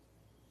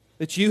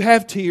 that you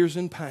have tears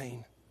and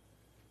pain.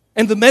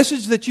 And the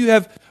message that you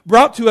have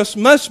brought to us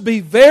must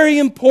be very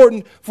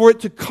important for it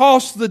to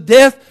cost the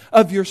death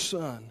of your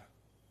Son.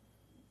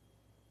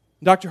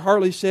 Dr.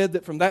 Hartley said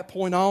that from that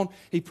point on,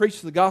 he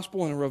preached the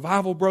gospel and a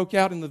revival broke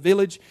out in the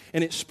village,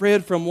 and it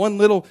spread from one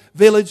little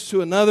village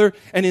to another.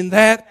 And in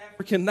that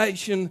African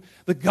nation,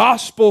 the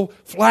gospel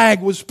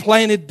flag was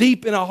planted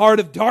deep in a heart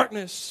of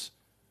darkness.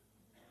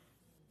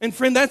 And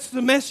friend, that's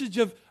the message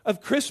of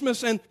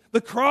Christmas and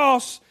the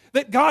cross,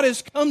 that God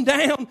has come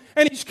down,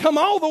 and He's come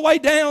all the way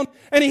down,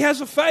 and He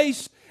has a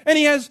face, and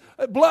He has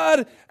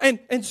blood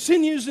and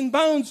sinews and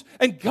bones,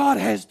 and God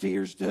has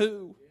tears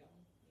too.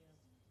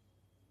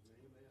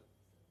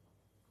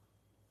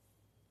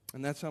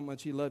 And that's how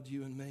much He loved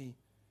you and me.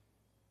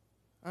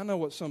 I know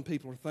what some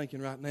people are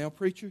thinking right now.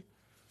 Preacher,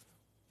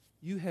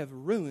 you have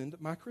ruined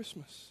my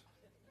Christmas.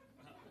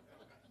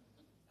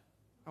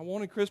 I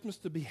wanted Christmas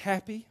to be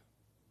happy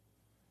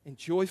and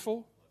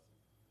joyful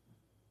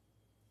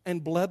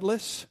and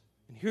bloodless.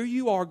 And here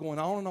you are going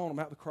on and on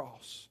about the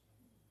cross.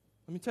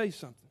 Let me tell you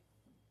something.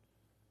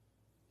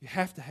 You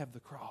have to have the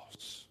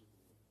cross.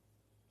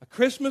 A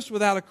Christmas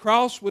without a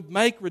cross would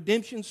make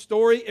redemption's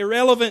story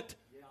irrelevant.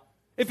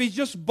 If He's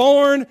just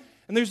born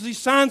and there's these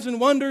signs and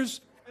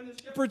wonders and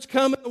the shepherds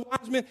come and the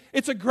wise men,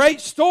 it's a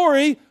great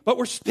story, but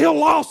we're still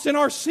lost in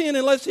our sin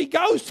unless He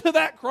goes to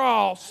that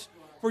cross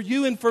for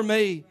you and for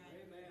me.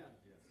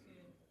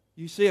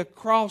 You see, a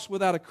cross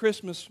without a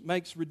Christmas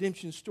makes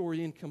redemption's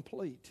story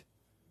incomplete.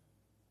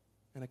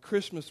 And a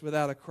Christmas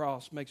without a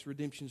cross makes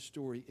redemption's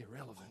story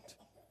irrelevant.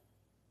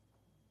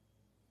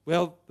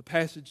 Well, the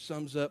passage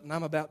sums up, and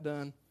I'm about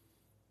done.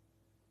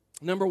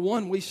 Number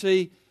one, we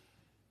see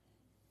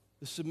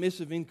the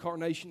submissive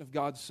incarnation of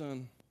God's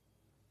Son.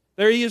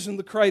 There He is in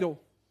the cradle.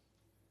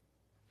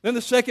 Then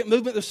the second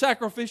movement, the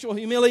sacrificial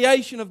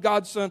humiliation of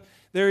God's Son.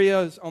 There He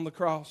is on the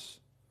cross.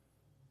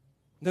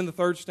 And then the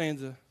third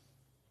stanza,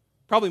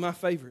 probably my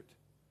favorite,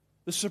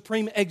 the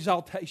supreme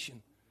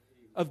exaltation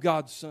of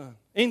God's Son.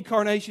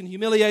 Incarnation,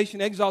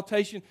 humiliation,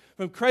 exaltation,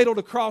 from cradle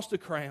to cross to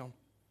crown.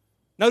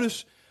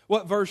 Notice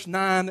what verse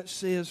 9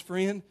 says,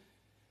 friend.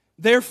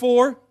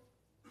 Therefore,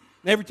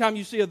 and every time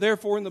you see a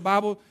therefore in the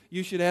Bible,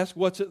 you should ask,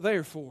 what's it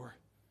there for?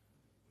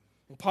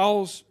 And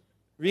Paul's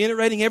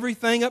reiterating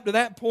everything up to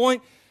that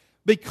point.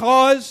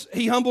 Because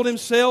He humbled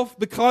Himself,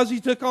 because He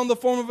took on the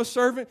form of a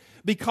servant,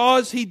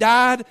 because He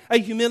died a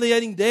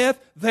humiliating death,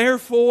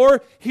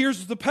 therefore,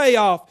 here's the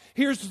payoff,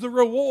 here's the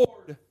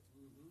reward.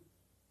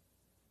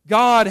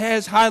 God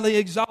has highly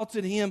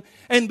exalted Him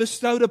and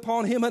bestowed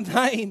upon Him a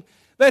name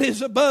that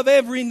is above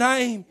every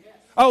name.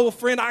 Oh,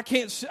 friend, I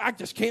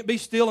just can't be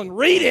still and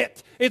read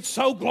it. It's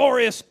so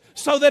glorious.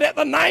 So that at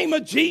the name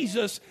of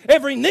Jesus,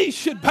 every knee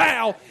should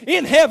bow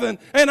in heaven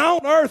and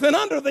on earth and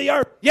under the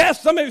earth.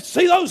 Yes, let me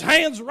see those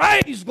hands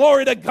raised.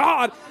 Glory to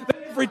God.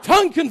 That every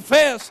tongue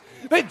confess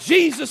that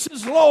Jesus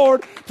is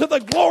Lord, to the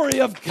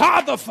glory of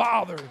God the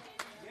Father.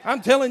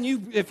 I'm telling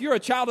you, if you're a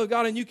child of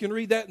God and you can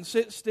read that and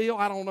sit still,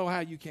 I don't know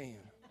how you can.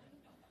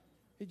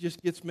 It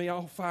just gets me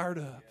all fired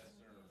up.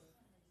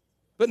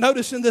 But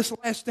notice in this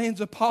last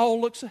stanza,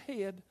 Paul looks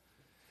ahead.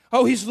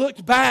 Oh, he's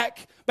looked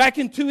back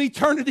into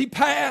eternity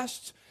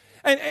past.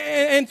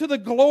 And to the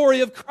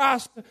glory of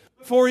Christ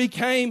before He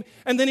came.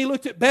 And then he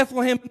looked at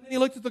Bethlehem, and then he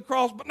looked at the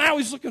cross. But now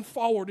he's looking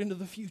forward into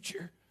the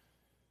future.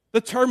 The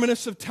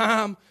terminus of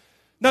time.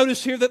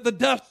 Notice here that the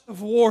dust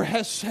of war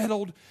has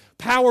settled.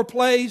 Power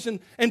plays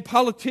and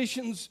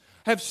politicians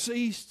have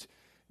ceased.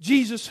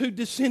 Jesus, who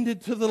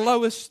descended to the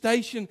lowest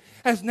station,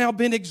 has now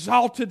been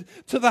exalted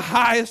to the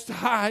highest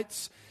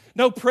heights.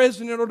 No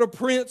president or the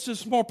prince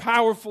is more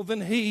powerful than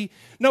He.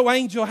 No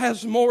angel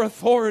has more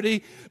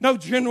authority. No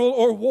general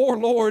or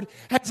warlord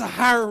has a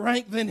higher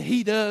rank than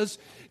He does.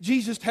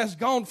 Jesus has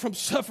gone from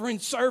suffering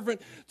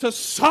servant to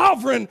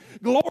sovereign,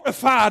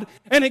 glorified,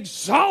 and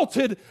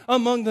exalted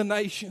among the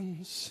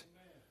nations.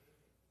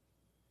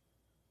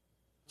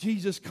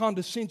 Jesus'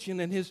 condescension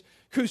and His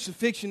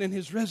crucifixion and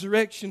His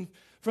resurrection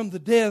from the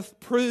death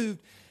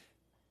proved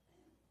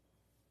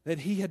that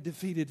He had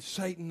defeated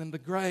Satan and the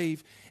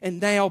grave.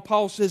 And now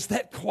Paul says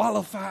that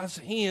qualifies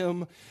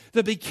Him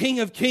to be King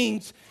of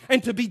kings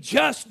and to be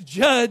just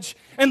judge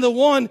and the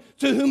one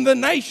to whom the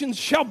nations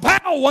shall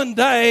bow one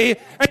day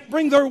and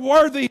bring their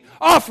worthy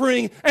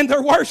offering and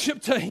their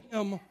worship to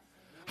Him.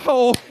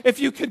 Oh, if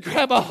you could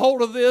grab a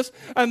hold of this,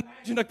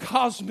 imagine a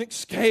cosmic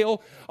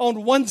scale.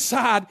 On one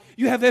side,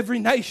 you have every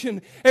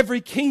nation, every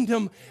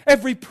kingdom,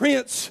 every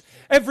prince,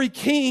 every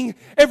king,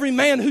 every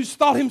man who's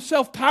thought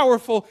himself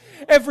powerful,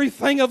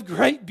 everything of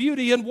great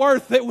beauty and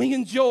worth that we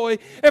enjoy,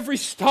 every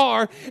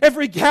star,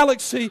 every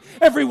galaxy,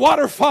 every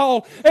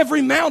waterfall,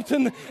 every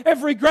mountain,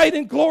 every great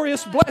and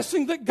glorious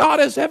blessing that God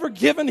has ever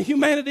given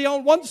humanity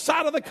on one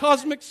side of the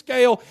cosmic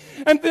scale.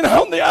 And then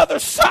on the other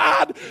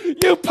side,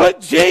 you put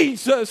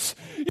Jesus.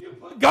 You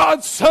put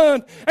God's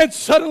Son. And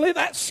suddenly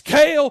that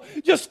scale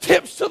just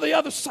tips to the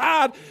other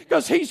side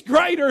because He's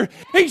greater.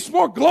 He's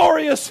more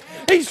glorious.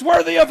 He's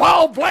worthy of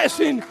all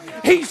blessing.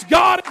 He's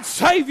God and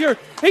Savior.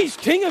 He's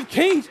King of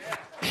Kings.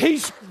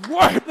 He's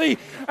worthy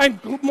and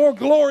more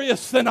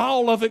glorious than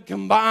all of it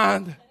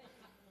combined.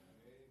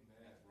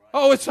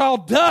 Oh, it's all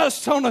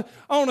dust on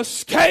a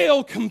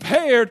scale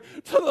compared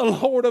to the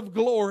Lord of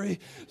glory.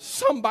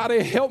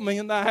 Somebody help me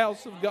in the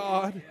house of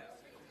God.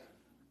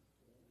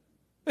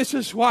 This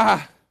is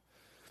why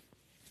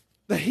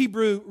the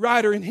Hebrew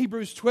writer in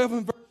Hebrews 12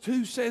 and verse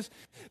 2 says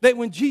that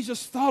when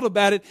Jesus thought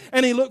about it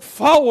and He looked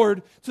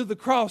forward to the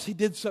cross, He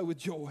did so with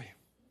joy.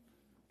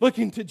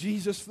 Looking to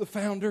Jesus, the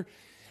founder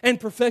and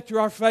perfecter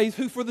of our faith,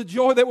 who for the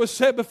joy that was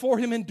set before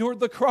Him endured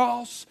the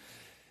cross,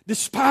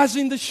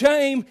 despising the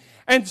shame,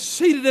 and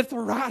seated at the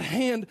right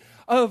hand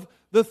of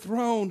the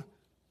throne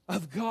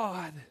of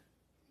God.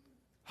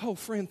 Oh,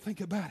 friend,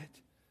 think about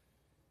it.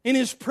 In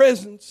His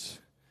presence,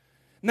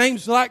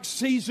 names like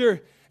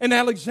Caesar and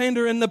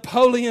Alexander and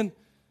Napoleon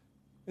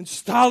and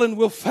Stalin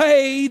will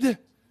fade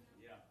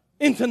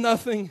into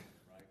nothing.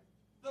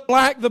 The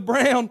black, the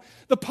brown,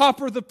 the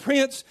pauper, the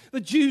prince,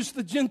 the Jews,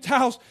 the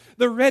Gentiles,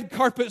 the red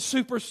carpet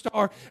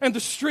superstar, and the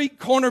street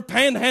corner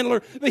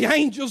panhandler, the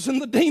angels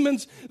and the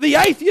demons, the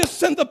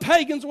atheists and the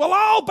pagans will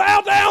all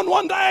bow down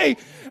one day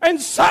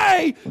and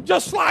say,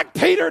 just like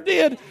Peter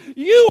did,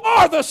 "You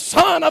are the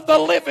Son of the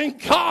living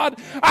God.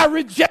 I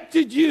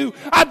rejected you.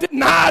 I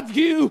denied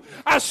you.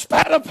 I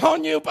spat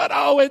upon you, but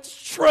oh,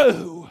 it's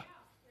true.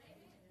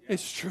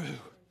 It's true."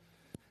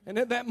 And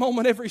at that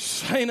moment, every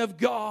saint of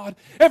God,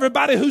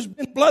 everybody who's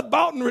been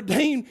blood-bought and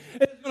redeemed,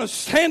 is going to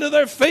stand to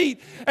their feet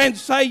and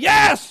say,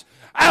 "Yes,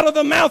 out of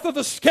the mouth of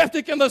the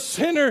skeptic and the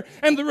sinner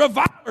and the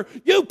reviler,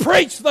 you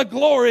preach the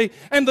glory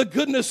and the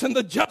goodness and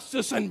the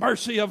justice and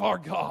mercy of our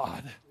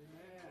God."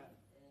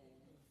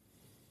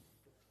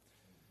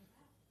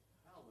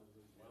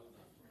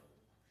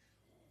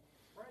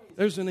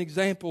 There's an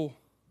example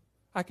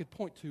I could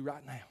point to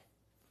right now.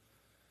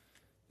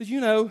 Did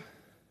you know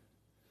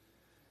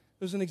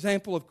there's an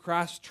example of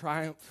Christ's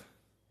triumph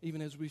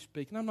even as we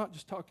speak? And I'm not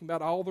just talking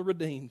about all the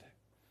redeemed.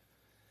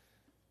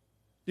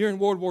 During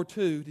World War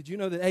II, did you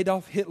know that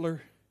Adolf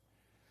Hitler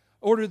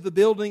ordered the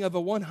building of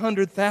a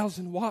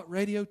 100,000 watt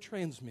radio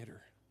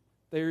transmitter?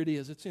 There it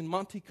is. It's in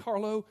Monte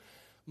Carlo,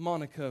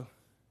 Monaco.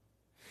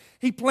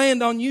 He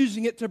planned on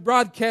using it to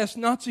broadcast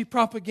Nazi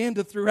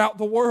propaganda throughout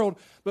the world.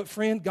 But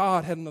friend,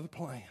 God had another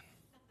plan.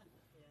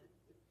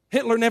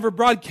 Hitler never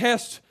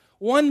broadcast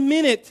 1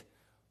 minute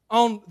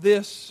on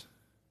this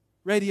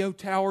radio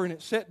tower, and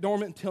it sat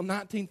dormant until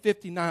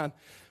 1959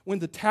 when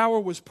the tower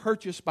was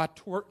purchased by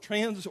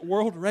Trans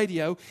World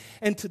Radio,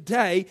 and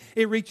today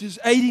it reaches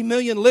 80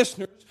 million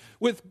listeners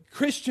with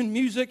Christian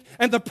music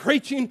and the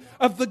preaching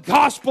of the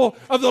gospel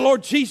of the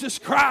Lord Jesus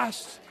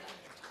Christ.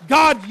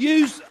 God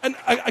used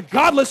a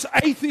godless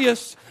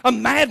atheist, a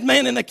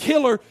madman and a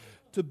killer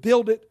to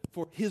build it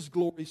for His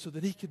glory so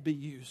that He could be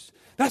used.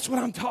 That's what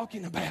I'm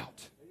talking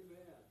about.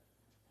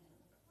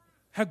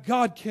 How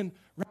God can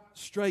right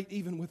straight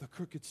even with a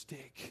crooked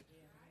stick.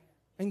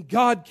 And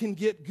God can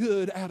get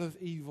good out of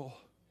evil.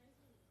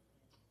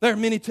 There are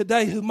many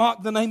today who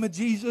mock the name of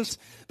Jesus.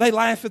 They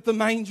laugh at the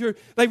manger.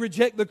 They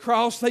reject the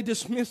cross. They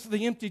dismiss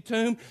the empty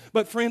tomb.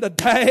 But friend, a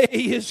day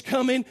is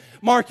coming.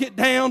 Mark it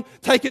down.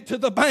 Take it to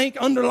the bank.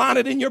 Underline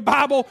it in your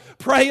Bible.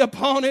 Pray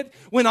upon it.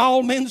 When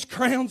all men's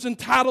crowns and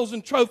titles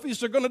and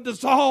trophies are going to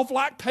dissolve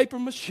like paper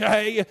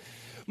mache.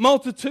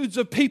 Multitudes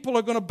of people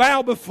are going to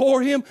bow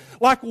before Him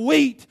like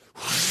wheat.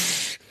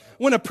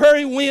 When a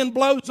prairie wind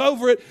blows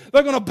over it,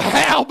 they're going to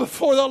bow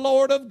before the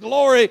Lord of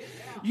glory.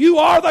 You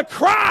are the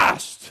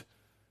Christ,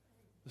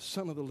 the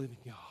Son of the living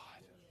God.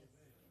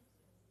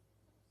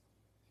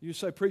 You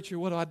say, "Preacher,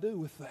 what do I do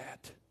with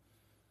that?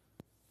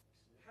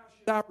 How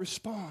should I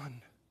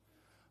respond?"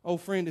 Oh,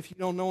 friend, if you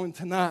don't know Him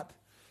tonight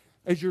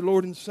as your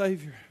Lord and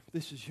Savior,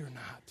 this is your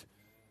night.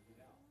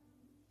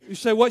 You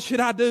say, "What should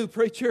I do,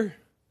 preacher?"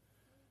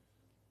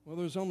 Well,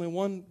 there's only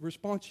one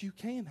response you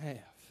can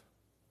have.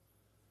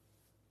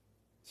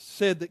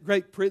 Said that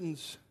Great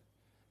Britain's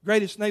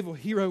greatest naval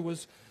hero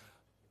was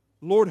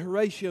Lord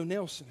Horatio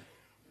Nelson.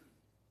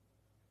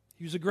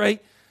 He was a great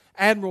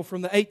admiral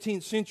from the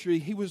 18th century.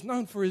 He was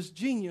known for his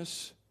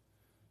genius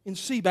in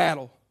sea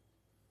battle.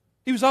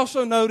 He was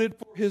also noted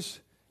for his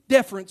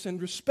deference and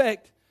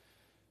respect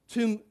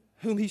to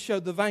whom he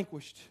showed the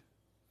vanquished.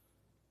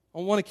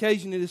 On one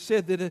occasion, it is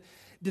said that a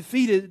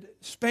defeated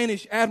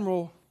Spanish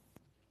admiral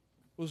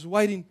was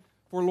waiting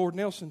for Lord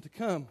Nelson to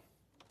come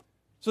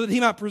so that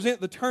he might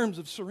present the terms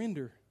of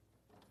surrender.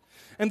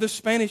 And the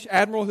Spanish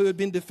admiral who had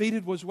been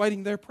defeated was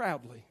waiting there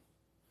proudly.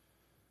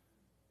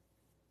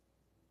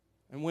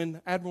 And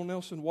when Admiral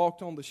Nelson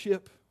walked on the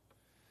ship,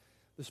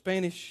 the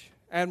Spanish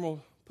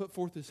admiral put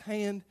forth his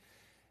hand,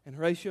 and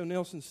Horatio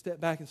Nelson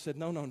stepped back and said,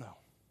 "No, no, no.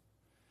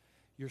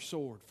 Your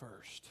sword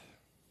first."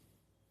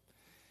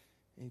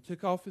 And he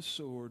took off his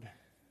sword,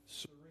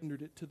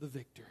 surrendered it to the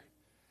victor.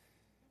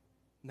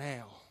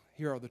 Now,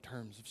 here are the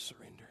terms of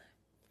surrender.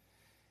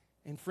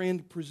 And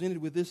friend, presented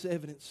with this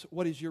evidence,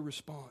 what is your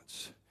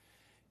response?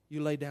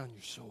 You lay down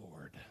your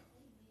sword.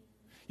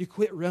 You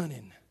quit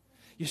running.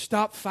 You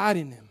stop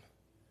fighting Him.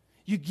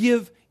 You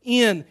give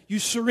in. You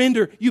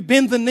surrender. You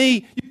bend the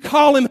knee. You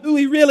call Him who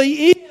He really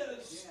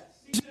is.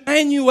 He's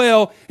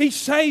Emmanuel. He's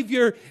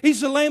Savior.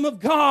 He's the Lamb of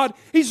God.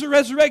 He's the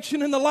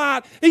resurrection and the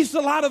light. He's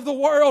the light of the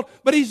world.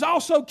 But He's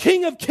also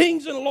King of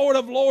kings and Lord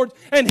of lords.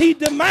 And He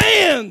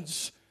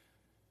demands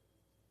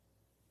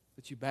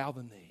that you bow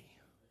the knee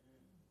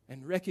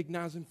and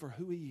recognize Him for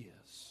who He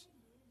is.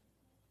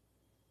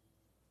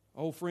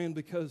 Oh, friend,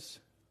 because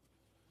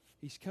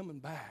He's coming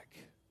back.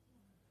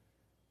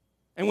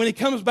 And when He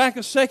comes back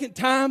a second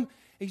time,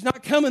 He's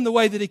not coming the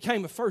way that He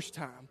came the first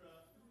time.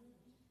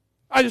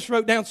 I just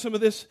wrote down some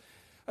of this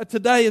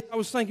today as I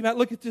was thinking about,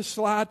 look at this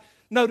slide.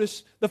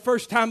 Notice the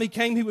first time He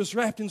came, He was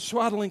wrapped in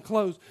swaddling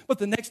clothes. But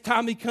the next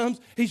time He comes,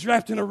 He's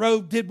wrapped in a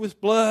robe dipped with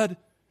blood.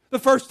 The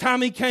first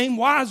time He came,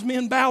 wise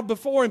men bowed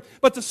before Him.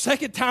 But the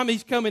second time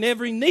He's coming,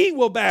 every knee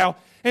will bow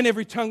and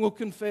every tongue will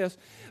confess.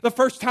 The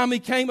first time He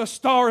came, a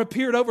star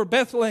appeared over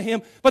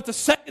Bethlehem. But the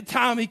second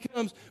time He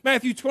comes,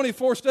 Matthew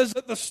 24 says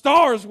that the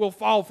stars will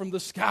fall from the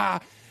sky.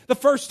 The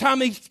first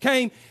time He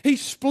came, He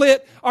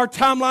split our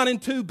timeline in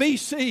two,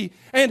 BC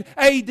and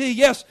AD.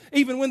 Yes,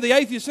 even when the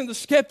atheist and the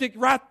skeptic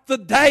write the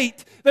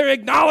date, they're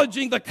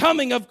acknowledging the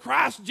coming of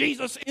Christ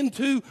Jesus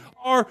into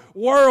our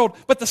world.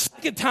 But the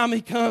second time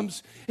He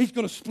comes, He's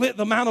going to split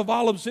the Mount of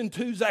Olives in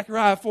two.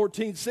 Zechariah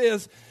 14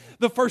 says,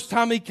 the first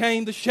time He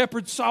came, the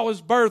shepherds saw His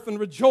birth and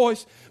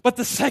rejoiced. But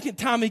the second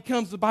time He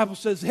comes, the Bible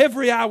says,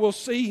 every eye will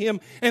see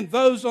Him, and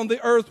those on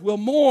the earth will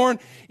mourn,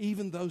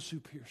 even those who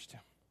pierced Him.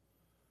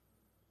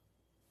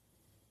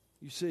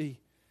 You see,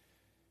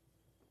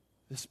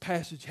 this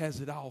passage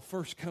has it all.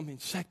 First coming,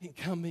 second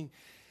coming,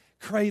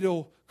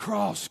 cradle,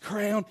 cross,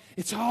 crown.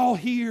 It's all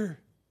here.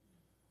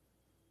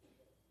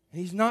 And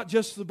He's not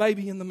just the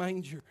baby in the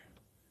manger.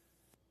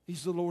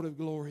 He's the Lord of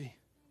glory.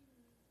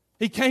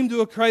 He came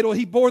to a cradle.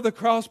 He bore the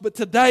cross. But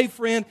today,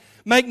 friend,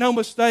 make no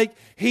mistake,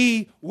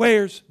 He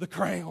wears the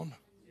crown.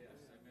 Yes,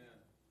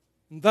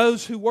 and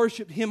those who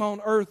worship Him on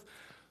earth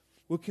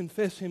will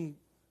confess Him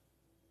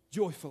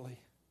joyfully.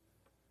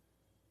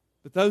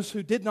 But those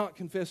who did not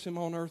confess Him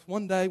on earth,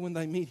 one day when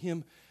they meet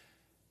Him,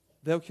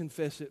 they'll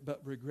confess it, but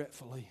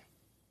regretfully.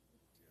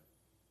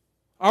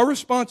 Our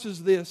response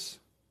is this.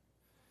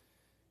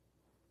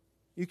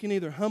 You can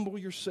either humble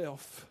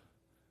yourself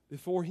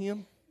before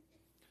Him,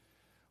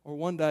 or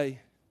one day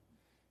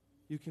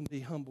you can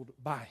be humbled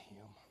by Him.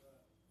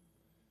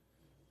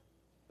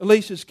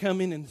 Alicia's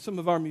coming and some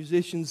of our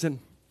musicians, and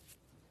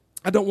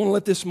I don't want to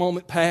let this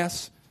moment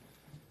pass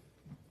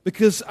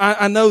because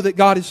I know that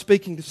God is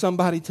speaking to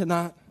somebody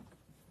tonight.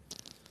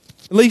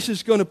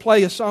 Alicia's going to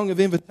play a song of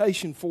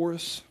invitation for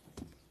us.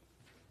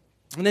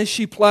 And as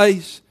she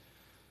plays,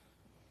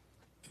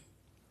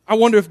 I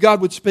wonder if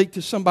God would speak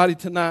to somebody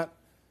tonight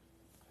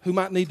who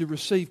might need to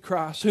receive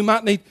Christ, who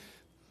might need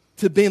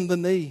to bend the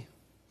knee,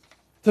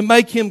 to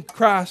make Him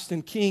Christ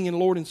and King and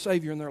Lord and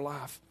Savior in their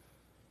life.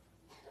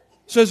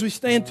 So as we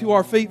stand to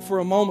our feet for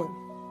a moment,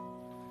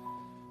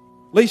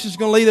 Lisa's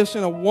going to lead us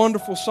in a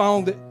wonderful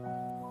song that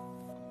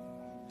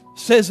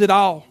says it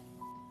all.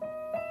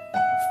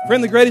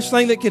 Friend, the greatest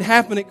thing that could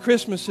happen at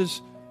Christmas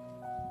is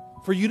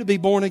for you to be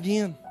born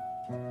again.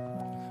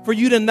 For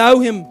you to know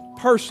Him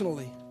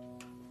personally.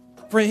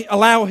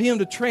 Allow Him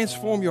to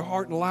transform your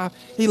heart and life.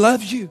 He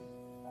loves you.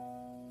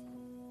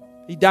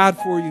 He died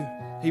for you.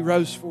 He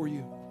rose for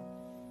you.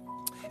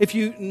 If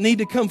you need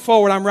to come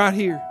forward, I'm right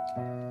here.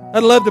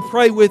 I'd love to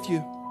pray with you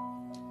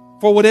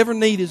for whatever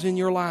need is in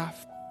your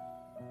life.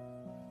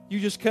 You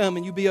just come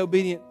and you be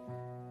obedient.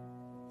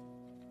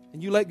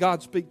 And you let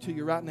God speak to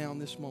you right now in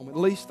this moment.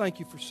 Elise, thank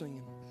you for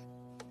singing.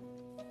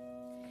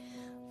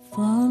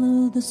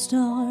 Follow the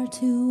star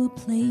to a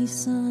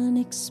place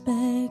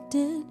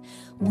unexpected.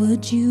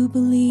 Would you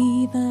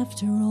believe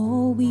after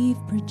all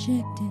we've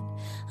projected?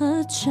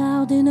 A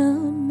child in a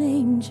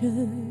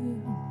manger.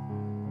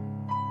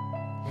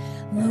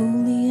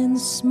 Lowly and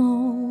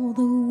small,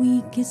 the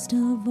weakest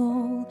of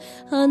all,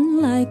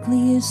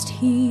 unlikeliest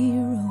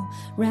hero,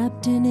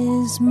 wrapped in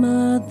his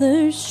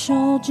mother's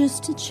shawl,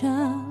 just a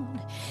child.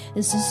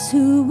 This is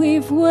who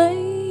we've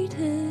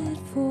waited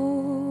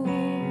for.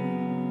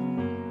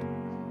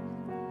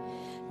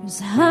 There's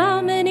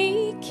how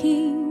many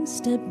kings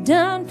stepped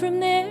down from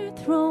their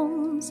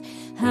thrones,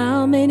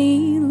 how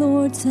many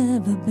lords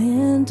have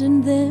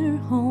abandoned their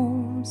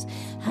homes,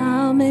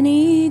 how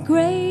many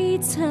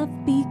greats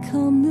have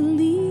become the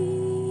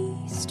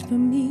least for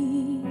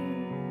me,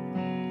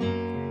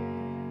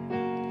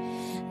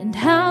 and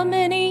how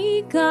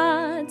many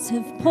gods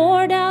have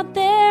poured out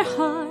their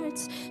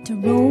hearts to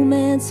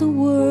romance a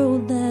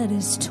world that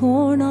is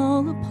torn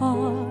all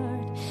apart.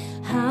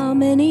 How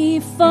many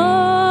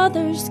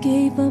fathers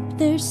gave up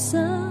their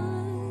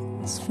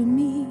sons for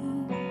me,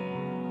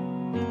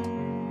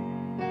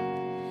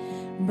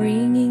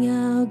 bringing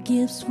out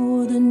gifts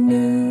for the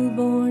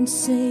newborn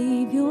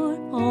Savior,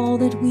 all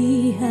that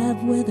we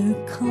have, whether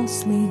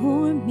costly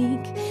or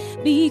meek,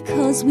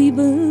 because we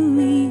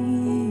believe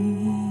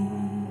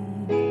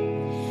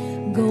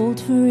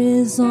for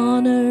his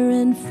honor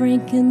and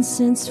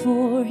frankincense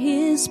for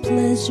his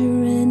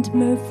pleasure and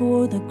myrrh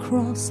for the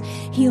cross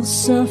he'll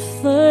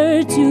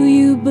suffer. Do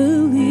you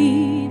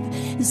believe?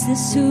 Is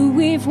this who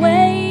we've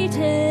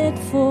waited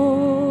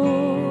for?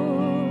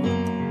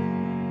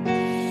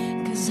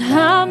 'Cause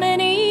how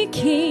many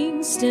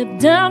kings step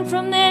down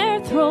from their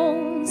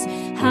thrones?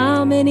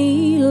 How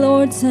many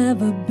lords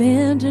have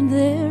abandoned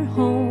their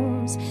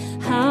homes?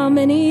 How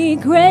many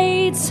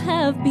greats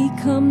have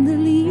become the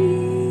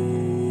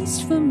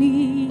least for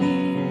me?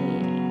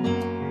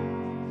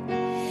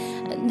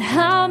 And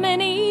how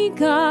many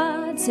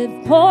gods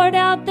have poured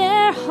out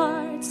their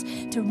hearts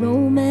to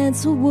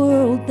romance a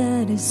world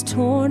that is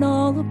torn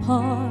all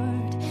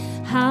apart?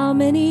 How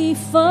many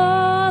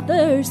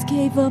fathers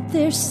gave up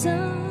their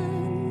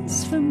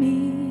sons for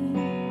me?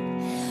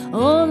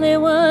 Only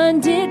one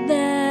did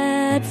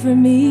that for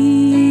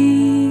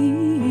me.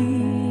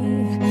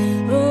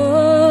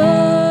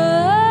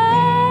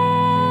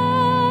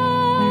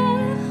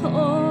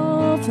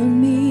 Oh, for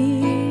me.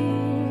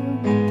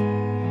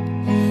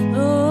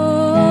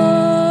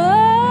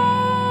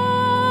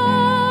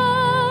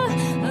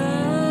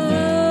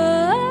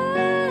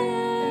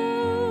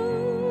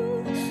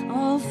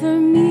 All for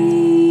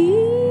me.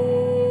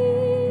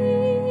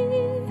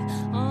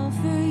 All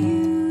for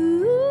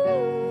you.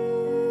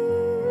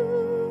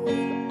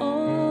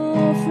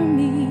 All for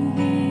me.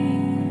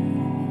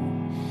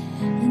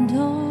 And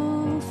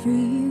all for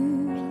you.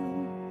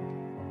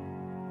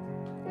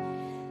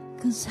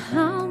 'Cause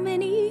how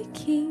many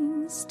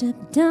kings step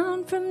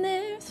down from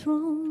their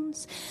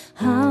thrones?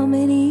 How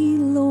many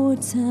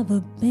lords have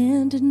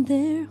abandoned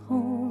their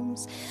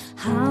homes?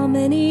 How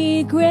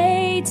many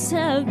greats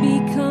have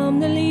become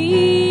the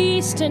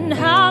least? And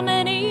how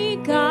many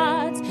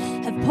gods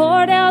have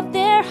poured out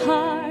their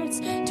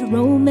hearts to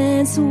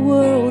romance a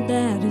world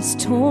that is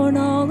torn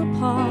all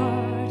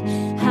apart?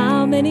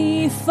 How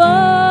many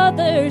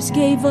fathers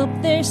gave up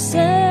their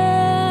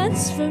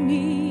sons for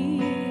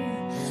me?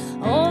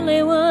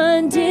 Only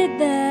one did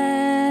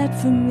that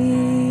for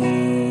me.